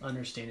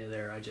understanding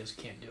there. I just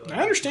can't do it.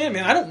 I understand,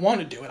 man. I don't want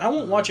to do it. I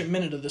won't watch a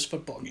minute of this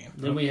football game.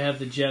 Then we have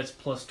the Jets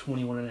plus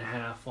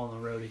 21.5 on the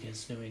road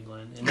against New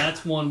England. And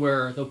that's one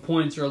where the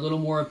points are a little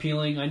more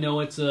appealing. I know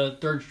it's a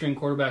third-string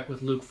quarterback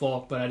with Luke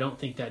Falk, but I don't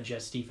think that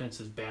Jets defense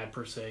is bad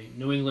per se.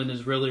 New England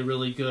is really,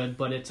 really good,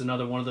 but it's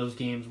another one of those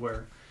games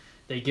where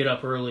they get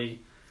up early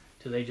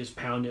till they just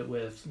pound it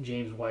with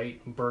James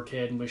White,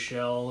 Burkhead, and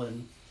Michelle,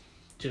 and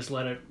just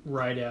let it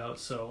ride out.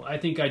 So I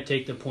think I'd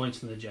take the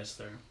points in the Jets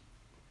there.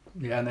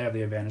 Yeah, and they have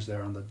the advantage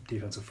there on the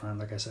defensive front,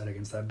 like I said,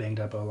 against that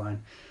banged-up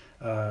O-line.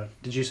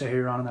 Did you say who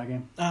you're on in that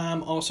game?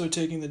 I'm also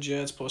taking the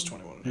Jets plus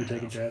 21. You're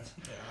taking Jets?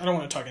 Yeah, I don't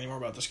want to talk anymore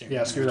about this game.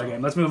 Yeah, screw that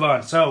game. Let's move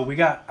on. So we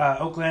got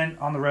Oakland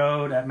on the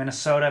road at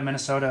Minnesota.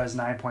 Minnesota is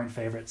 9-point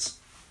favorites.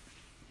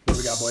 What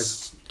do we got,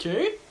 boys?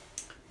 Okay.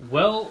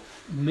 Well,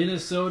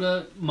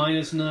 Minnesota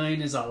minus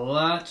 9 is a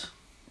lot.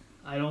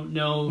 I don't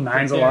know.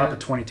 9's a lot,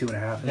 but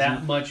 22.5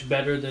 that much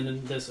better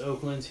than this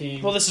Oakland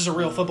team. Well, this is a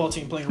real football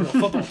team playing a real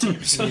football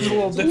team, so it's a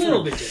little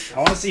different. bit different. I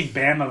want to see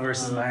Bama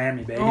versus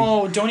Miami, baby.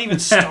 Oh, don't even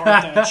start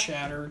that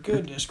chatter.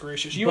 Goodness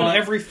gracious. You and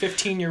every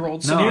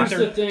 15-year-old sitting out Here's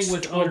there. the thing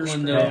with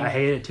Oakland, Hey, though. I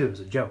hate it, too. It's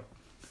a joke.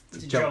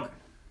 It's a joke.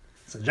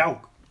 It's a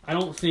joke. I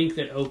don't think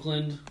that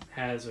Oakland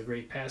has a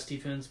great pass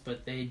defense,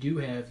 but they do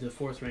have the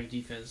 4th-ranked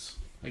defense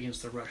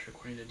against the rush,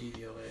 according to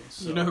DVOA.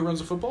 So, you know who runs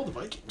the football? The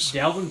Vikings.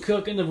 Dalvin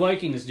Cook and the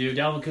Vikings, dude.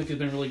 Dalvin Cook has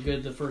been really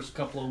good the first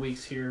couple of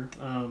weeks here.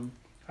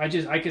 I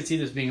could see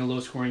this being a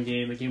low-scoring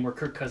game, a game where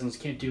Kirk Cousins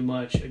can't do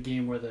much, a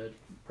game where the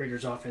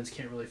Raiders' offense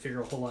can't really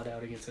figure a whole lot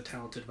out against a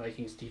talented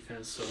Vikings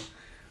defense. So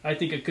I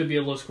think it could be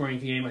a low-scoring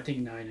game. I think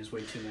 9 is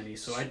way too many,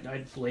 so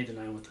I'd lay the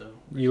 9 with the...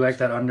 You like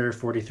that under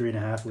 43.5?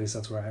 At least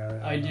that's where I have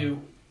it. I do.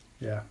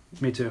 Yeah,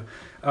 me too.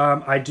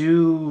 I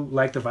do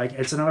like the Vikings.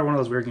 It's another one of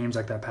those weird games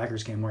like that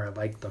Packers game where I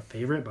like the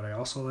favorite, but I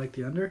also like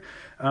the under.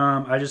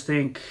 I just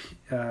think...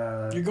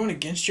 You're going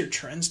against your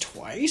trends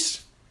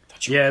twice?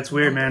 Yeah, it's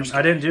weird, man.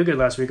 I didn't do good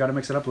last week. Got to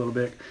mix it up a little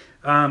bit.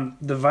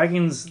 The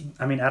Vikings,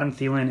 I mean, Adam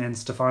Thielen and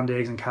Stephon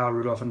Diggs and Kyle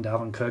Rudolph and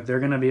Dalvin Cook, they're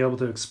going to be able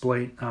to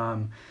exploit...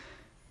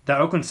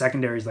 that Oakland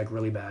secondary is like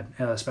really bad,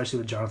 especially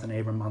with Jonathan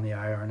Abram on the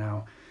IR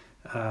now.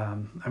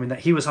 I mean,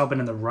 he was helping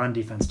in the run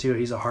defense too.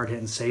 He's a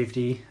hard-hitting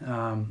safety.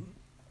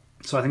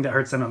 So I think that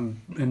hurts them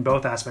in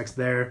both aspects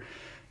there.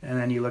 And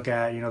then you look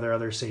at, their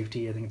other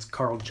safety. I think it's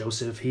Carl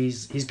Joseph.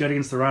 He's good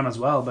against the run as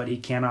well, but he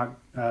cannot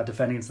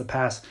defend against the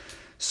pass.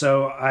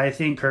 So I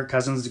think Kirk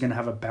Cousins is going to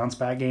have a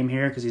bounce-back game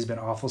here because he's been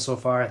awful so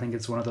far. I think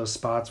it's one of those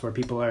spots where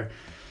people are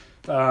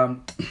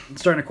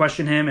starting to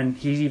question him, and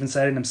he even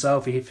said it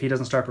himself. If he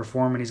doesn't start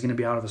performing, he's going to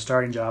be out of a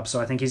starting job.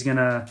 So I think he's going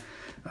to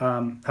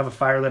have a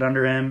fire lit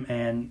under him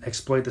and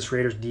exploit this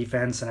Raiders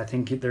defense, and I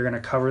think they're going to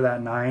cover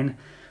that 9.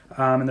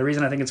 And the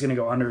reason I think it's going to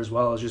go under as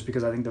well is just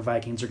because I think the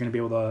Vikings are going to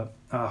be able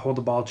to hold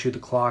the ball, chew the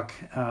clock,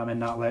 and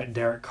not let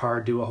Derek Carr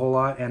do a whole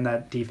lot, and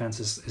that defense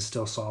is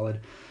still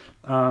solid.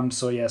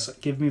 So, yes,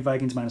 give me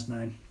Vikings minus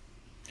 9.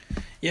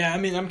 Yeah, I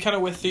mean, I'm kind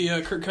of with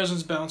the Kirk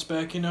Cousins bounce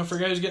back. For a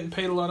guy who's getting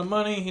paid a lot of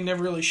money, he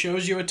never really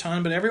shows you a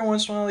ton, but every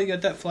once in a while you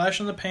got that flash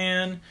in the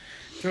pan,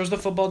 throws the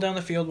football down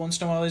the field. Once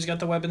in a while he's got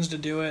the weapons to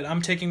do it.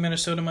 I'm taking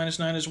Minnesota minus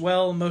 9 as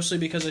well, mostly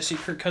because I see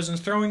Kirk Cousins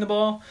throwing the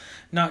ball,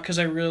 not because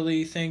I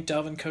really think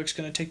Dalvin Cook's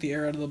going to take the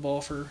air out of the ball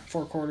for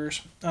 4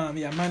 quarters.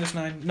 Minus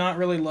 9. Not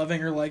really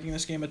loving or liking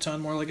this game a ton,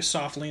 more like a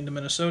soft lean to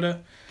Minnesota.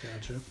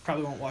 Gotcha.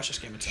 Probably won't watch this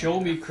game a ton. Show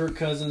me Kirk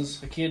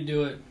Cousins. I can't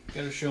do it.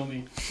 Gotta show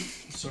me.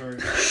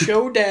 Sorry.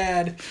 Show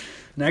Dad.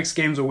 Next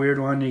game's a weird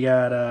one. You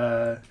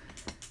got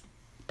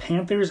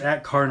Panthers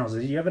at Cardinals.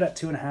 Did you have it at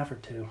 2.5 or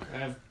 2? I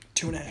have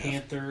 2.5.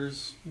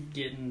 Panthers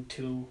getting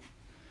 2.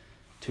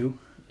 2?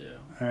 Yeah.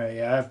 All right,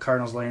 yeah, I have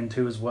Cardinals laying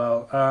 2 as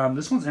well.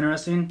 This one's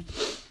interesting.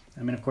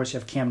 I mean, of course, you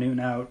have Cam Newton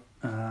out.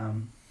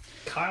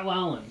 Kyle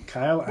Allen.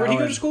 Where'd he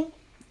go to school?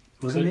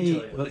 Wasn't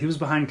he? Well, he was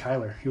behind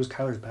Kyler. He was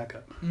Kyler's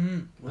backup.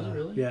 Mm-hmm. Was it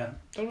really? Yeah.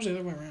 That was the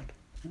other way around.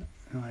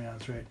 Oh, yeah,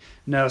 that's right.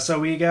 No, so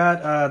we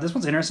got... this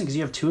one's interesting because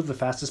you have 2 of the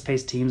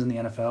fastest-paced teams in the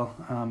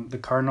NFL. The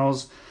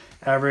Cardinals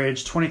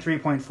average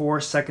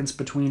 23.4 seconds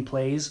between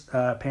plays.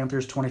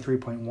 Panthers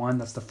 23.1.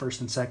 That's the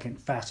first and second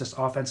fastest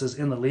offenses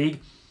in the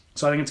league.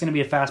 So I think it's going to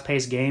be a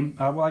fast-paced game.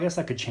 Well, I guess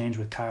that could change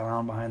with Kyle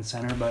Allen behind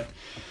center, but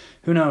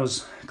who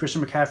knows?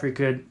 Christian McCaffrey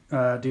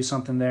could do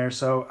something there.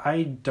 So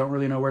I don't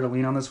really know where to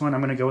lean on this one.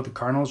 I'm going to go with the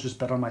Cardinals. Just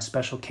bet on my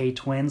Special K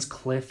twins,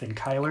 Cliff and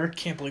Kyler.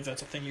 Can't believe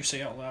that's a thing you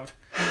say out loud.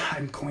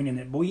 I'm coining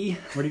it, boy.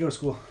 Where'd you go to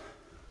school?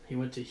 He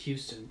went to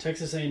Houston,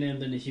 Texas A&M,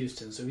 then to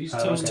Houston. So he's So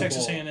throwing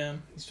Texas the ball.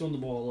 A&M. He's throwing the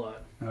ball a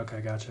lot.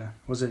 Okay, gotcha.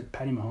 Was it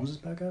Patty Mahomes'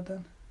 back out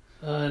then?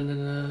 And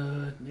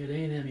then at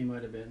A&M he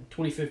might have been.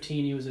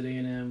 2015 he was at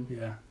A&M.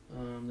 Yeah.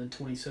 Then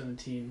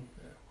 2017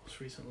 most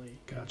recently.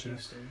 Gotcha.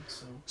 Houston,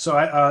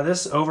 So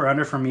this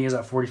over-under for me is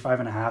at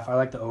 45.5. I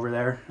like the over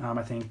there.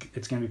 I think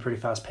it's going to be pretty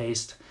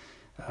fast-paced.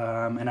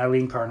 And I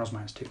lean Cardinals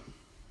minus 2.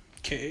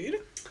 Kade?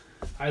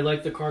 I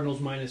like the Cardinals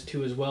minus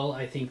 2 as well.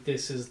 I think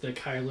this is the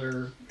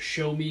Kyler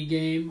show me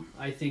game.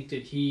 I think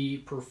that he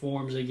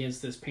performs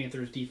against this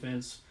Panthers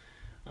defense.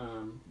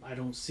 I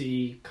don't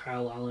see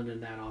Kyle Allen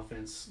in that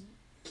offense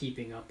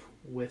keeping up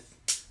with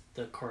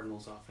the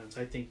Cardinals offense.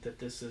 I think that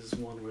this is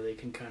one where they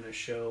can kind of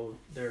show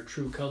their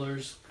true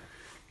colors.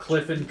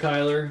 Cliff and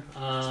Kyler.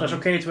 Special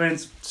K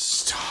twins.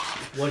 Stop.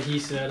 What he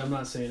said. I'm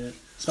not saying it.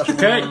 Special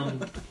K.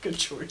 Good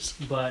choice.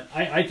 But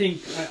I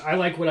think I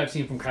like what I've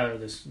seen from Kyler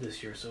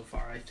this year so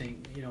far. I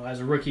think, as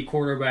a rookie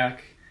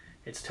quarterback,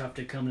 it's tough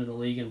to come into the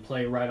league and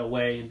play right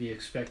away and be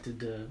expected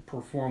to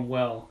perform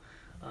well.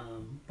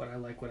 But I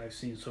like what I've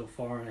seen so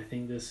far, and I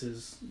think this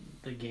is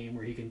the game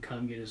where he can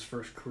come get his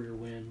first career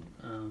win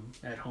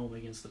at home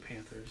against the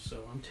Panthers.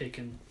 So I'm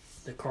taking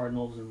the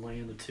Cardinals and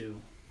laying the 2.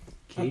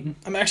 Keaton?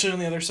 I'm actually on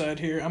the other side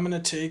here. I'm gonna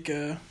take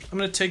the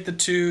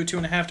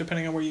 2.5,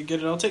 depending on where you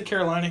get it. I'll take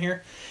Carolina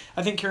here.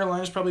 I think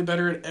Carolina's probably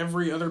better at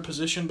every other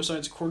position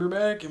besides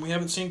quarterback, and we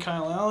haven't seen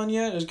Kyle Allen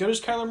yet. As good as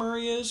Kyler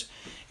Murray is,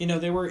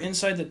 they were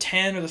inside the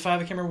 10 or the 5. I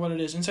can't remember what it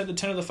is. Inside the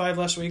 10 or the 5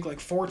 last week, like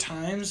 4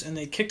 times, and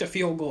they kicked a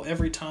field goal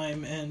every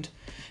time. And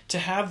to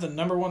have the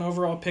number 1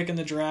 overall pick in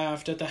the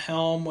draft at the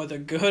helm with a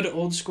good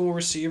old school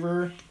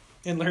receiver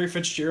in Larry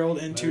Fitzgerald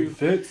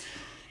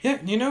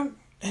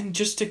and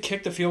just to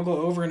kick the field goal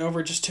over and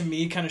over, just to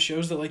me kind of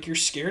shows that like you're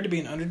scared to be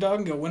an underdog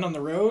and go win on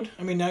the road.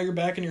 I mean, now you're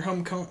back in your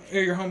home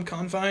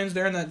confines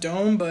there in that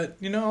dome, but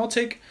I'll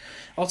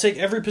take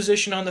every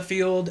position on the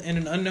field and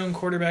an unknown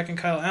quarterback in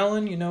Kyle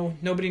Allen.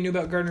 Nobody knew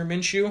about Gardner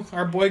Minshew,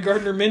 our boy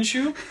Gardner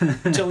Minshew,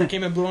 until he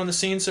came and blew on the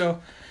scene.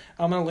 So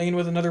I'm gonna lean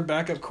with another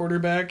backup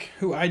quarterback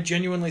who I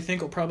genuinely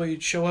think will probably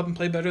show up and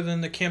play better than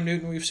the Cam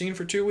Newton we've seen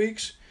for 2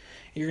 weeks.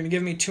 You're going to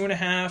give me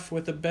 2.5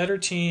 with a better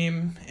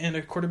team and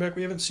a quarterback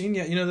we haven't seen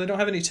yet. They don't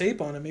have any tape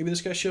on him. Maybe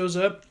this guy shows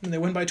up and they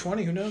win by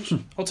 20. Who knows?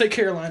 I'll take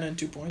Carolina in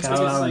 2 points.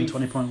 Kyle Allen,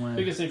 20-point win.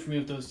 Biggest thing for me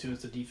with those two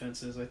is the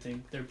defenses. I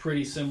think they're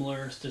pretty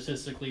similar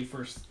statistically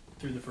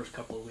through the first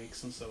couple of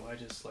weeks, and so I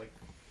just like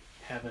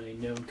having a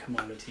known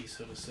commodity,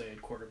 so to say,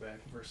 at quarterback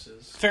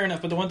versus... Fair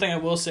enough, but the one thing I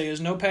will say is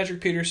no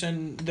Patrick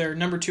Peterson. Their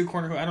number 2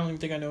 corner, who I don't even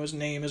think I know his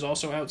name, is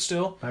also out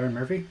still. Byron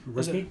Murphy?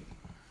 Rookie?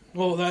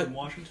 Well, from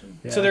Washington.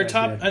 Yeah, so their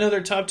top, I know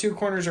their top 2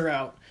 corners are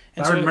out.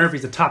 And Byron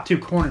Murphy's the top 2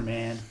 corner,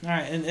 man. All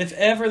right, and if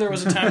ever there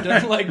was a time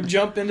to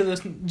jump into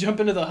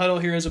the huddle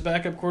here as a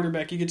backup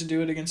quarterback, you get to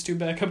do it against 2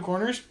 backup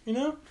corners.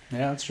 Yeah,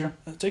 that's true.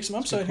 Take some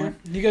upside here.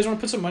 You guys want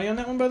to put some money on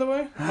that one, by the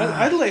way?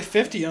 I'd lay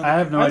 50 on. I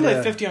have no idea. I'd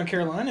lay 50 on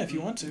Carolina if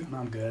you want to.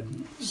 I'm good.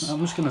 I'm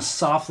just gonna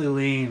softly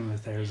lean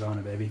with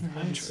Arizona, baby.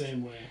 I'm the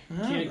same way.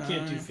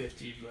 Can't do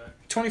 50,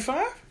 but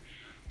 25.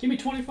 Give me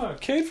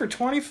 25. Kade for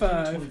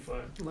 25.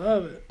 25.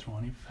 Love it.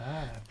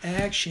 25.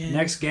 Action.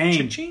 Next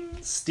game. Cha-ching.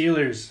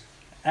 Steelers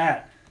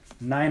at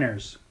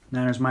Niners.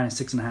 Niners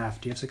minus 6.5.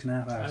 Do you have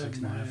 6.5? I have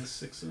 6.5.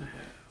 Minus 6.5.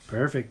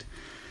 Perfect.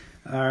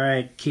 All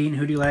right, Keaton,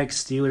 who do you like?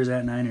 Steelers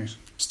at Niners.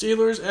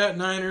 Steelers at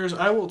Niners.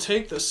 I will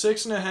take the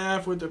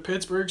 6.5 with the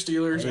Pittsburgh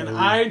Steelers, and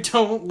I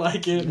don't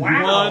like it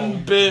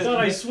one bit. I thought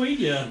I swayed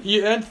you.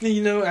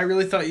 I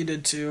really thought you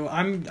did too.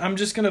 I'm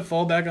just gonna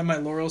fall back on my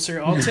laurels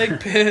here. I'll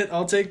take Pitt.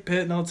 I'll take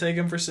Pitt, and I'll take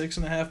him for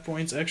 6.5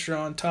 points extra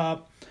on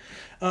top.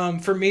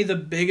 For me, the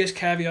biggest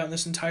caveat in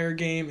this entire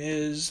game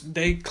is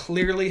they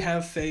clearly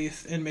have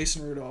faith in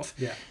Mason Rudolph.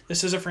 Yeah.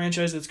 This is a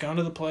franchise that's gone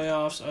to the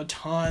playoffs a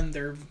ton.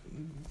 They're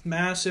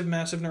massive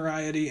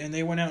notoriety, and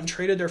they went out and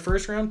traded their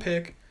first-round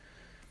pick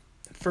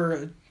for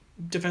a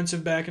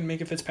defensive back and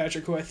Minka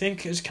Fitzpatrick, who I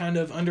think is kind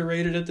of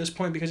underrated at this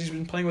point because he's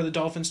been playing with a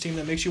Dolphins team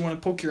that makes you want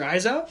to poke your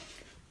eyes out.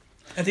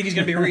 I think he's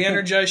going to be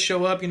re-energized,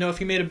 show up. If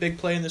he made a big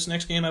play in this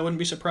next game, I wouldn't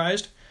be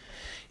surprised,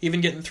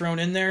 even getting thrown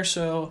in there.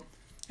 So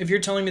if you're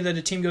telling me that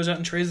a team goes out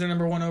and trades their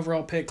number 1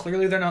 overall pick,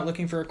 clearly they're not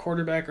looking for a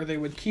quarterback, or they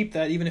would keep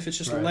that, even if it's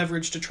just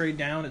leverage to trade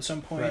down at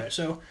some point. Right.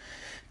 So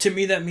to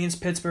me, that means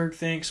Pittsburgh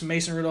thinks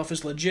Mason Rudolph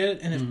is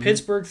legit. And if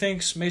Pittsburgh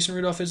thinks Mason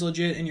Rudolph is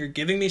legit and you're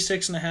giving me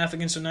 6.5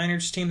 against a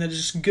Niners team that is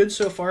just good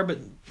so far, but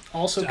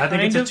also I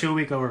think it's a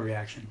 2-week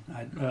overreaction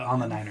on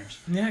the Niners.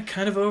 Yeah,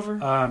 kind of over.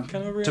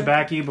 To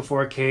back you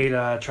before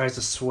Kade tries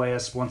to sway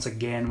us once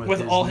again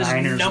with his all his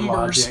Niners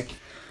numbers. logic.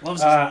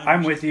 Loves his Niners.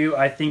 I'm with you.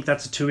 I think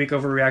that's a 2-week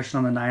overreaction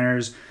on the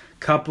Niners,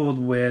 coupled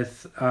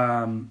with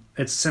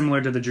it's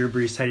similar to the Drew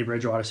Brees, Teddy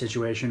Bridgewater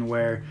situation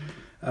where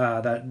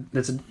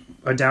that's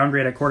a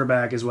downgrade at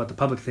quarterback is what the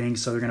public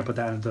thinks, so they're going to put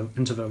that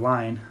into their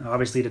line.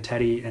 Obviously, to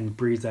Teddy and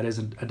Brees, that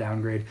isn't a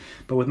downgrade.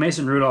 But with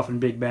Mason Rudolph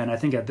and Big Ben, I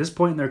think at this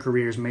point in their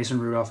careers, Mason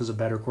Rudolph is a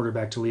better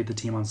quarterback to lead the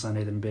team on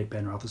Sunday than Big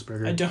Ben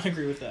Roethlisberger. I don't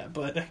agree with that,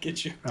 but I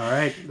get you. All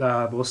right,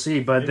 we'll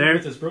see. But maybe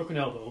with his broken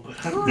elbow. But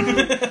I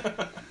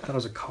thought it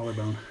was a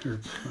collarbone.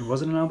 Or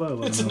was it an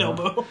elbow? It's an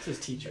elbow. It's his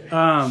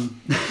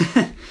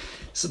TJ.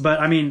 But,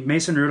 I mean,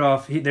 Mason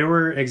Rudolph, there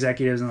were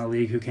executives in the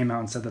league who came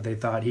out and said that they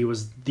thought he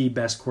was the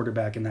best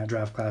quarterback in that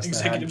draft class.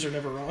 Executives are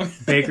never wrong.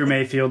 Baker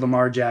Mayfield,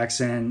 Lamar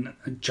Jackson,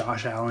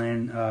 Josh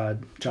Allen,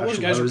 Josh Those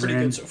guys are pretty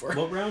Rosen, good so far.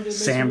 What round did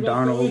Sam Mason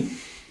Rudolph go Darnold. in?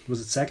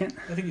 Was it second?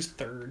 I think he's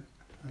third.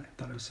 I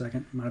thought it was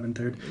second. Might have been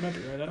third. You might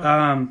be right.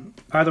 I don't know.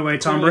 Either way,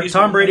 Tom Clearly he's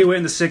Brady one went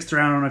in the 6th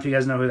round. I don't know if you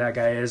guys know who that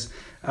guy is.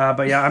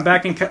 But yeah, I'm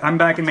back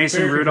in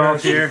Mason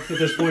Rudolph here. At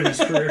this point in his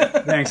career.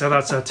 Thanks, I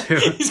thought so too.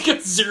 He's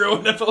got 0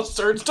 NFL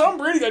starts. Tom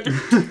Brady got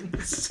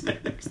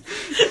 6.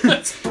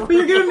 That's But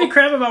you're giving me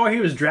crap about where he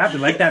was drafted,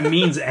 like that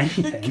means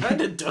anything. It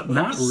kind of does.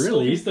 Not Well,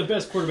 really. he's the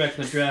best quarterback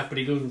in the draft, but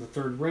he goes in the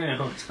 3rd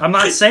round. I'm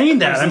not saying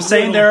that. I'm There's a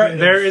saying little bit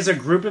there of- is a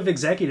group of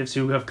executives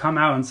who have come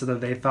out and said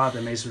that they thought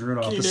that Mason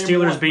Rudolph, Can you the name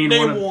Steelers one? being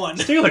Name one of one.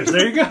 Steelers.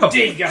 There you go.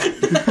 There you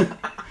go.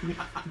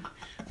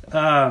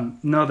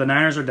 No, the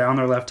Niners are down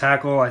their left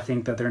tackle. I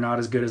think that they're not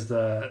as good as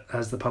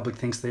the public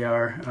thinks they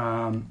are.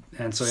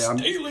 And so yeah,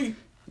 Staley.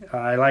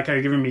 I like how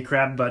you're giving me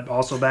crap, but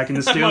also back in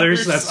the I'm on your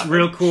Steelers. That's side.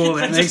 real cool.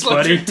 I Thanks, just love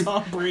buddy. your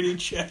Tom Brady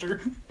chatter.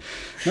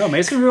 No,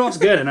 Mason Rudolph's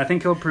good, and I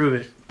think he'll prove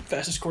it.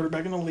 Fastest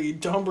quarterback in the league.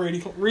 Tom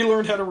Brady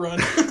relearned how to run.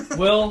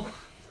 Well,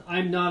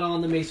 I'm not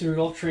on the Mason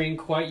Rudolph train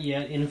quite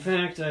yet. In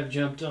fact, I've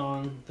jumped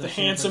on The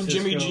San handsome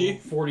Francisco Jimmy G.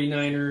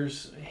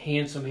 49ers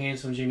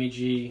handsome Jimmy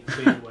G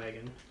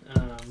bandwagon.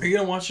 Are you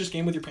gonna watch this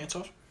game with your pants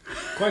off?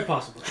 Quite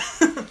possibly.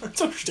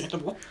 That's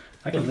understandable.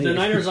 I The can leave.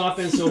 Niners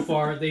offense so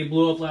far, they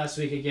blew up last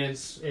week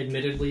against,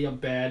 admittedly, a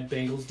bad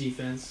Bengals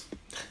defense.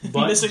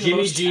 But Missing the Jimmy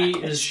most G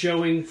tackles. is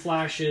showing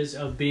flashes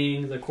of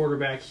being the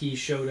quarterback he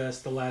showed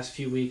us the last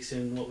few weeks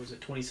in,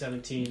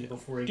 2017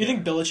 before he Do you got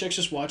think Belichick's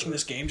just watching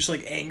this game, just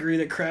like angry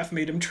that Kraft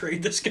made him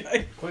trade this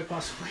guy? Quite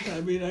possibly.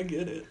 I mean, I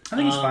get it. I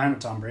think he's fine with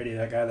Tom Brady,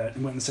 that guy that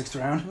went in the 6th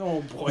round.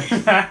 Oh boy.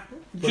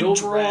 But Good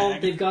overall,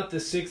 drag. they've got the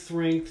 6th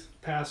ranked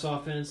pass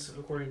offense,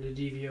 according to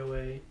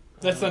DVOA.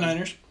 That's the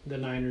Niners. The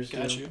Niners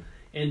Got do. you.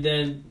 And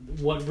then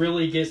what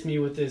really gets me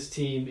with this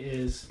team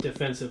is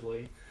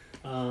defensively.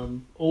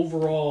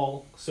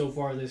 Overall, so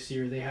far this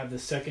year, they have the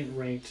 2nd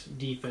ranked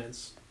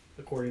defense,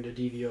 according to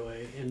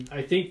DVOA. And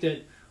I think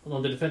that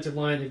on the defensive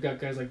line, they've got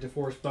guys like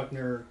DeForest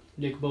Buckner,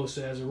 Nick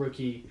Bosa as a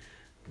rookie.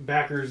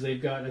 Backers,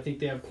 I think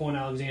they have Quan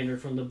Alexander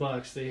from the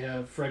Bucks. They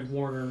have Fred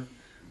Warner,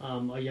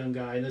 a young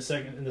guy. In the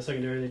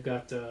secondary, they've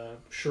got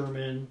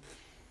Sherman,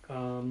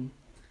 a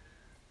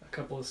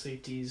couple of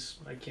safeties.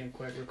 I can't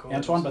quite recall.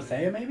 Antoine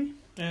Bethea, maybe?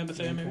 Yeah, but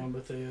they maybe. Antoine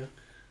Bethea.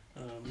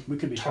 We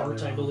could be Tart,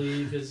 totally I wrong.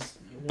 believe, is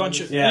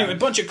Bunch of Yeah. anyway,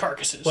 bunch of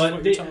carcasses. is But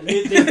what they, you're telling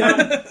me. they've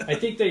got, I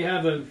think they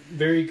have a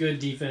very good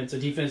defense, a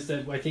defense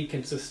that I think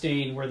can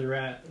sustain where they're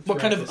at. What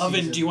kind of throughout the oven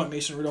season. do you want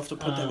Mason Rudolph to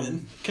put them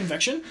in?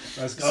 Convection?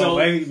 Let's go.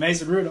 So-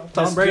 Mason Rudolph.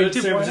 This Tom Brady good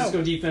San 2.0.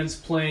 Francisco defense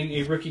playing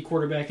a rookie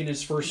quarterback in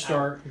his first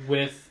start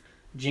with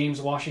James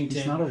He's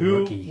Washington, not a who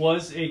rookie.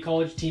 was a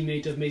college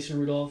teammate of Mason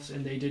Rudolph's,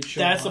 and they did show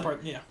That's the on.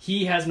 part. Yeah.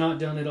 He has not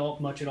done it all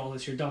much at all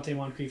this year. Dante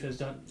Moncrief has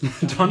done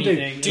Dante,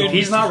 anything. Dude, if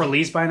he's not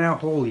released by now,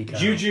 holy cow.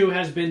 Juju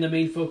has been the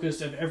main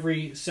focus of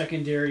every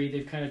secondary.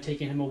 They've kind of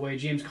taken him away.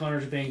 James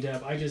Conner's banged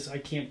up. I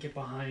can't get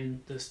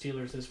behind the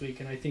Steelers this week,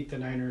 and I think the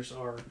Niners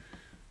are.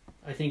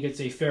 I think it's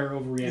a fair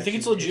overreaction. You think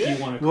it's legit? If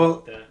you want to call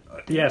it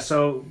that. Yeah,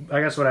 so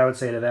I guess what I would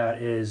say to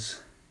that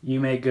is you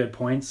make good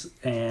points,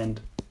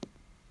 and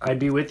I'd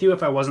be with you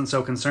if I wasn't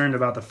so concerned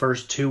about the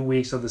first 2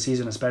 weeks of the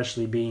season,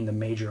 especially being the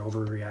major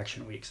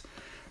overreaction weeks.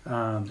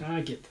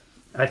 I get that.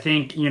 I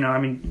think,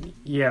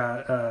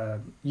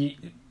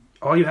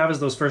 all you have is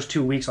those first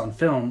 2 weeks on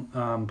film,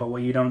 but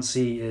what you don't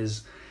see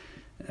is,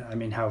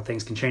 how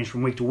things can change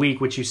from week to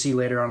week, which you see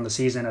later on in the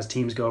season as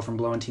teams go from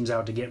blowing teams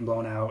out to getting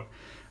blown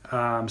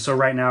out. So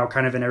right now,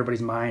 kind of in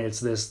everybody's mind, it's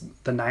this: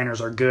 the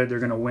Niners are good. They're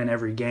going to win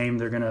every game.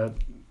 They're going to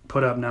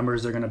put up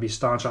numbers. They're going to be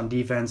staunch on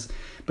defense.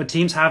 But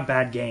teams have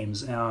bad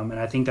games, and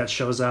I think that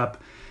shows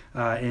up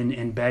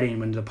in betting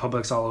when the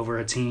public's all over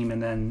a team,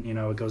 and then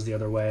it goes the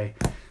other way.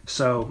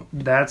 So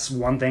that's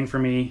one thing for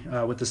me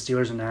with the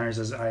Steelers and Niners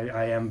is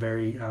I am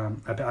very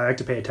I like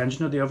to pay attention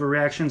to the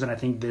overreactions, and I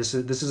think this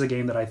is a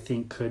game that I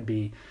think could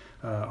be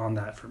on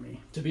that for me.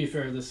 To be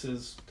fair, this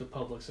is the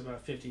public's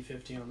about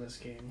 50-50 on this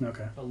game.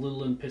 Okay. A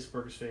little in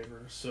Pittsburgh's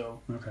favor. So.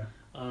 Okay.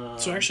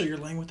 So actually, you're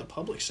laying with the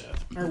public,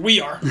 Seth, or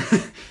we are.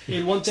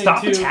 And one thing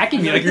Stop too,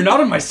 attacking me like you're not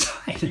on my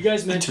side. You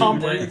guys The mentioned Tom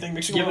Brady that thing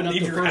makes you giving want up to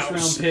the leave your first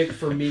house. round pick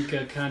for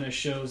Mika kind of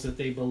shows that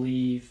they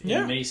believe in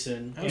Yeah,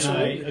 Mason.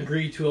 absolutely. And I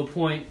agree to a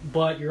point,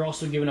 but you're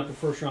also giving up a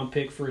first round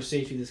pick for a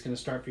safety that's going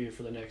to start for you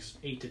for the next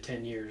 8 to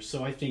 10 years.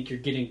 So I think you're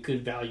getting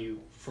good value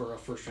for a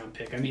first round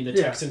pick. The Yeah.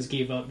 Texans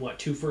gave up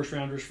 2 first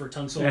rounders for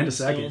Tunsil And a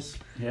second. Stills,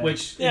 Yeah.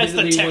 which Yeah, it's the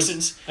admittedly was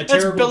Texans. a That's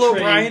terrible Bill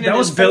trade. O'Brien. That and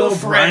was his Bill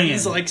four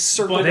friends, O'Brien.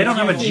 circling. But They don't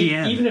if have a you-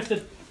 GM. Even if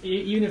the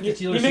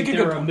Steelers make think a good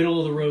they're a point. middle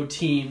of the road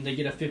team, they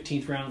get a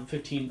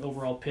 15th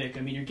overall pick.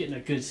 You're getting a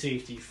good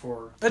safety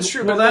for. That's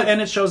true. Well, but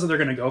and it shows that they're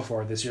going to go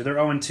for it this year. They're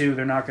 0-2.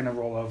 They're not going to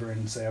roll over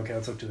and say, okay,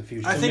 let's look to the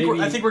future. I So think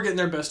maybe- we're getting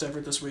their best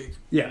effort this week.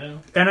 Yeah.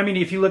 And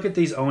if you look at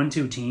these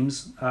 0-2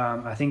 teams,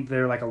 I think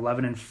they're like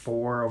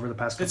 11-4 over the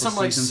past couple It's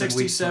something like seasons. in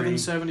week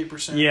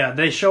 67-70%. Yeah,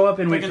 they show up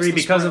in week Against 3 the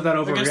because spread. of that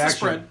overreaction. Against the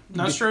spread,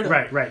 not straight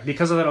up. Right.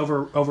 Because of that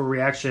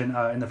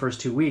overreaction in the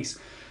first 2 weeks,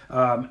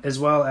 as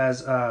well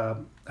as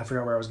I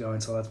forgot where I was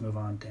going, so let's move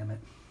on. Damn it.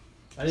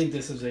 I think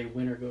this is a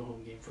win or go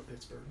home game for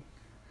Pittsburgh.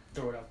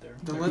 Throw it out there.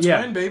 Then let's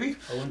Yeah. win, baby.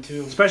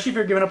 0-2. Especially if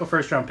you're giving up a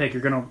first round pick,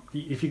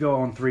 if you go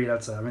 0-3,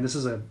 that's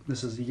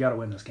this is you got to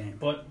win this game.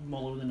 But I'm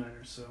all over the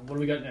Niners. So what do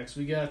we got next?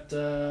 We got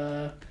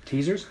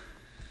Teasers.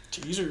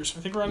 Teasers.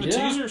 I think we're on the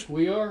yeah, teasers.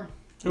 We are.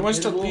 Who wants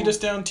to lead us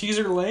down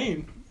teaser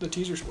lane? The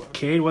teaser squad.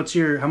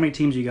 Kade, how many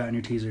teams you got in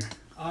your teaser?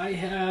 I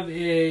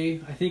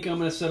think I'm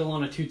going to settle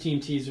on a 2-team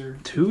teaser.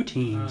 2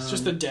 teams? It's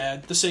just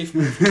the safe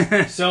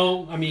move.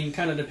 So, I mean,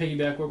 kind of to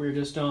piggyback what we were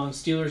just on,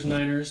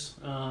 Steelers-Niners.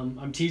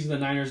 I'm teasing the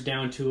Niners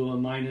down to a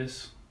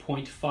minus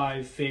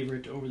 0.5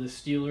 favorite over the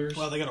Steelers.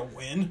 Wow, they got to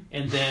win.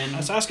 And then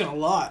that's asking a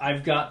lot.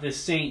 I've got the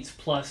Saints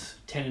plus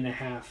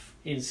 10.5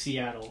 in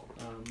Seattle.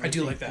 I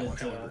do like that one,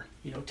 however.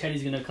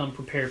 Teddy's going to come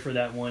prepared for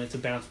that one. It's a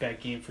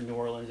bounce-back game for New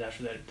Orleans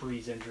after that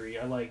Breeze injury.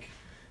 I like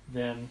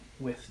them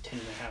with 10.5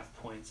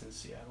 points in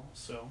Seattle.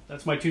 So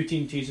that's my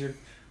 2-team teaser.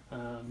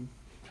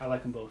 I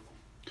like them both.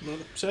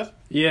 Seth?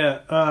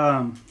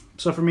 Yeah.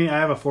 So for me, I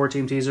have a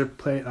 4-team teaser.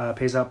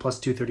 Pays out plus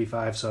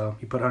 235. So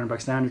you put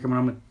 $100 down, you're coming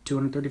home with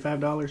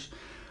 $235.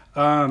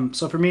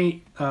 So for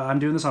me, I'm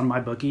doing this on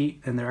my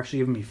bookie, and they're actually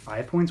giving me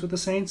 5 points with the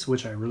Saints,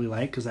 which I really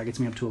like because that gets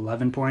me up to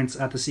 11 points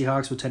at the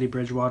Seahawks with Teddy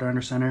Bridgewater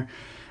under center.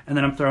 And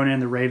then I'm throwing in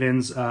the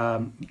Ravens,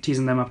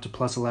 teasing them up to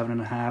plus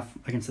 11.5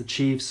 against the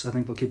Chiefs. I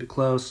think they'll keep it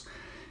close.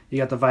 You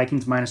got the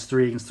Vikings minus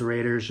 3 against the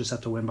Raiders. Just have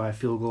to win by a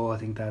field goal. I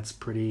think that's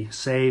pretty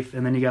safe.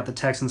 And then you got the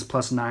Texans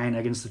plus 9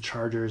 against the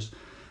Chargers.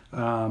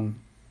 So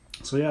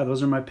yeah,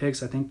 those are my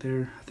picks. I think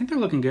they're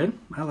looking good.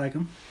 I like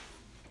them.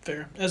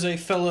 Fair. As a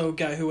fellow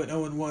guy who went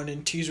 0-1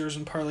 in teasers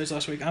and parlays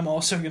last week, I'm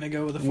also going to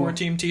go with a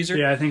 4-team teaser.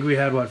 Yeah, I think we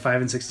had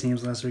 5 and 6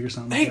 teams last week or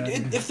something. Hey,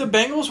 like that. If the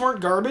Bengals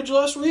weren't garbage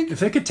last week, if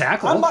they could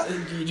tackle,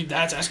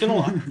 that's asking a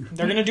lot.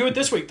 They're going to do it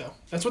this week though.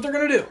 That's what they're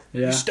going to do.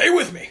 Yeah. You stay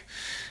with me.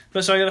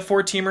 But so I got a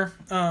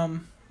 4-teamer.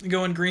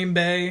 Going Green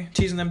Bay,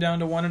 teasing them down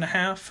to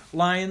 1.5.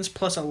 Lions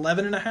plus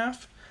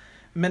 11.5.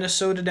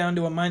 Minnesota down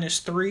to a minus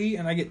 3,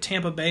 and I get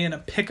Tampa Bay in a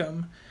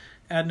pick'em,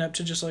 adding up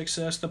to just like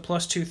Seth, the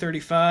plus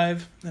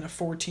 235, and a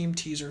 4-team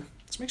teaser.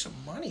 Let's make some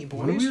money,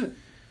 boys.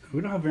 We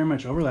don't have very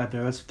much overlap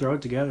there. Let's throw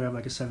it together. I have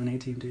like a 7-8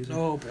 team teaser.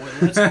 Oh boy,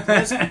 let's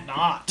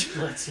not.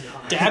 Let's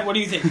not. Dad, what do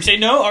you think? You say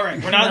no? All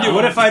right, we're not doing it.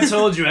 What if I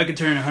told you I could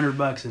turn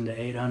 $100 into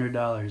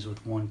 $800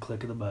 with one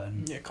click of the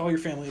button? Yeah, call your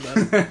family about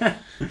it.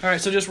 All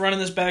right, so just running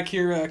this back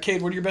here,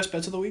 Kade, what are your best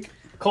bets of the week?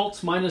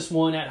 Colts minus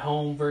 1 at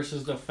home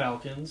versus the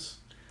Falcons.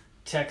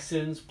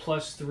 Texans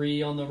plus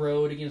 3 on the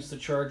road against the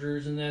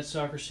Chargers in that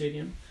soccer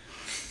stadium.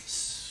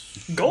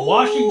 Goal!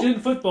 Washington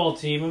football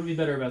team, I'm going to be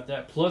better about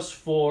that. Plus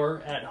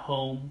 4 at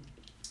home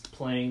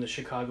playing the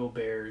Chicago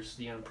Bears,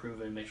 the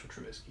unproven Mitchell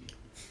Trubisky.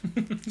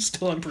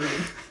 Still unproven.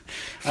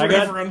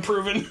 Forever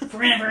unproven.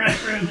 Forever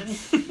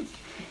unproven.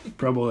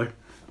 Pro bowler.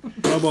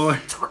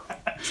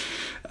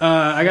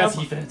 I got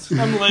defense.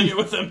 I'm laying it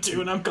with them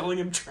too, and I'm calling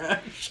him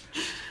trash.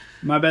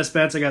 My best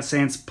bets, I got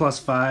Saints plus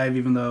 5,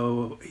 even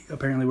though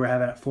apparently we're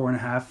having at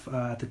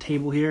 4.5 at the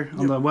table here.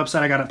 On the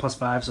website, I got it plus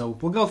 5, so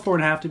we'll go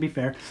 4.5 to be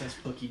fair. Says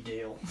Bookie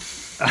Dale.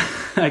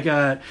 I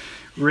got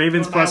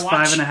Ravens plus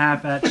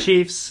 5.5 at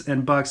Chiefs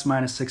and Bucks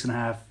minus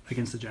 6.5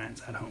 against the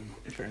Giants at home.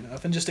 Fair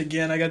enough. And just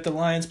again, I got the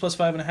Lions plus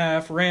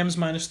 5.5, Rams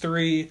minus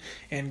 3,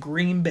 and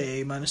Green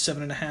Bay minus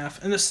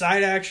 7.5. In the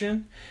side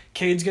action,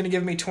 Cade's going to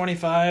give me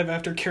 25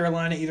 after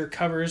Carolina either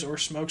covers or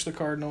smokes the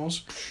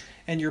Cardinals.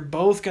 And you're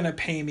both going to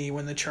pay me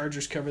when the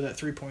Chargers cover that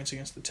 3 points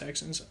against the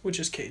Texans, which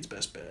is Cade's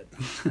best bet.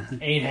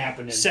 Ain't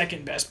happening.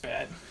 Second best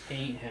bet.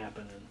 Ain't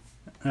happening.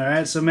 All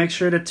right, so make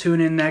sure to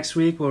tune in next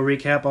week. We'll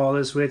recap all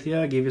this with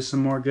you, give you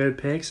some more good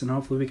picks, and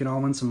hopefully we can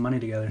all win some money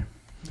together.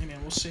 Hey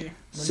man, we'll see.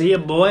 See ya,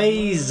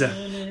 boys.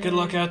 Good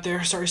luck out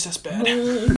there. Sorry, Seth's bad.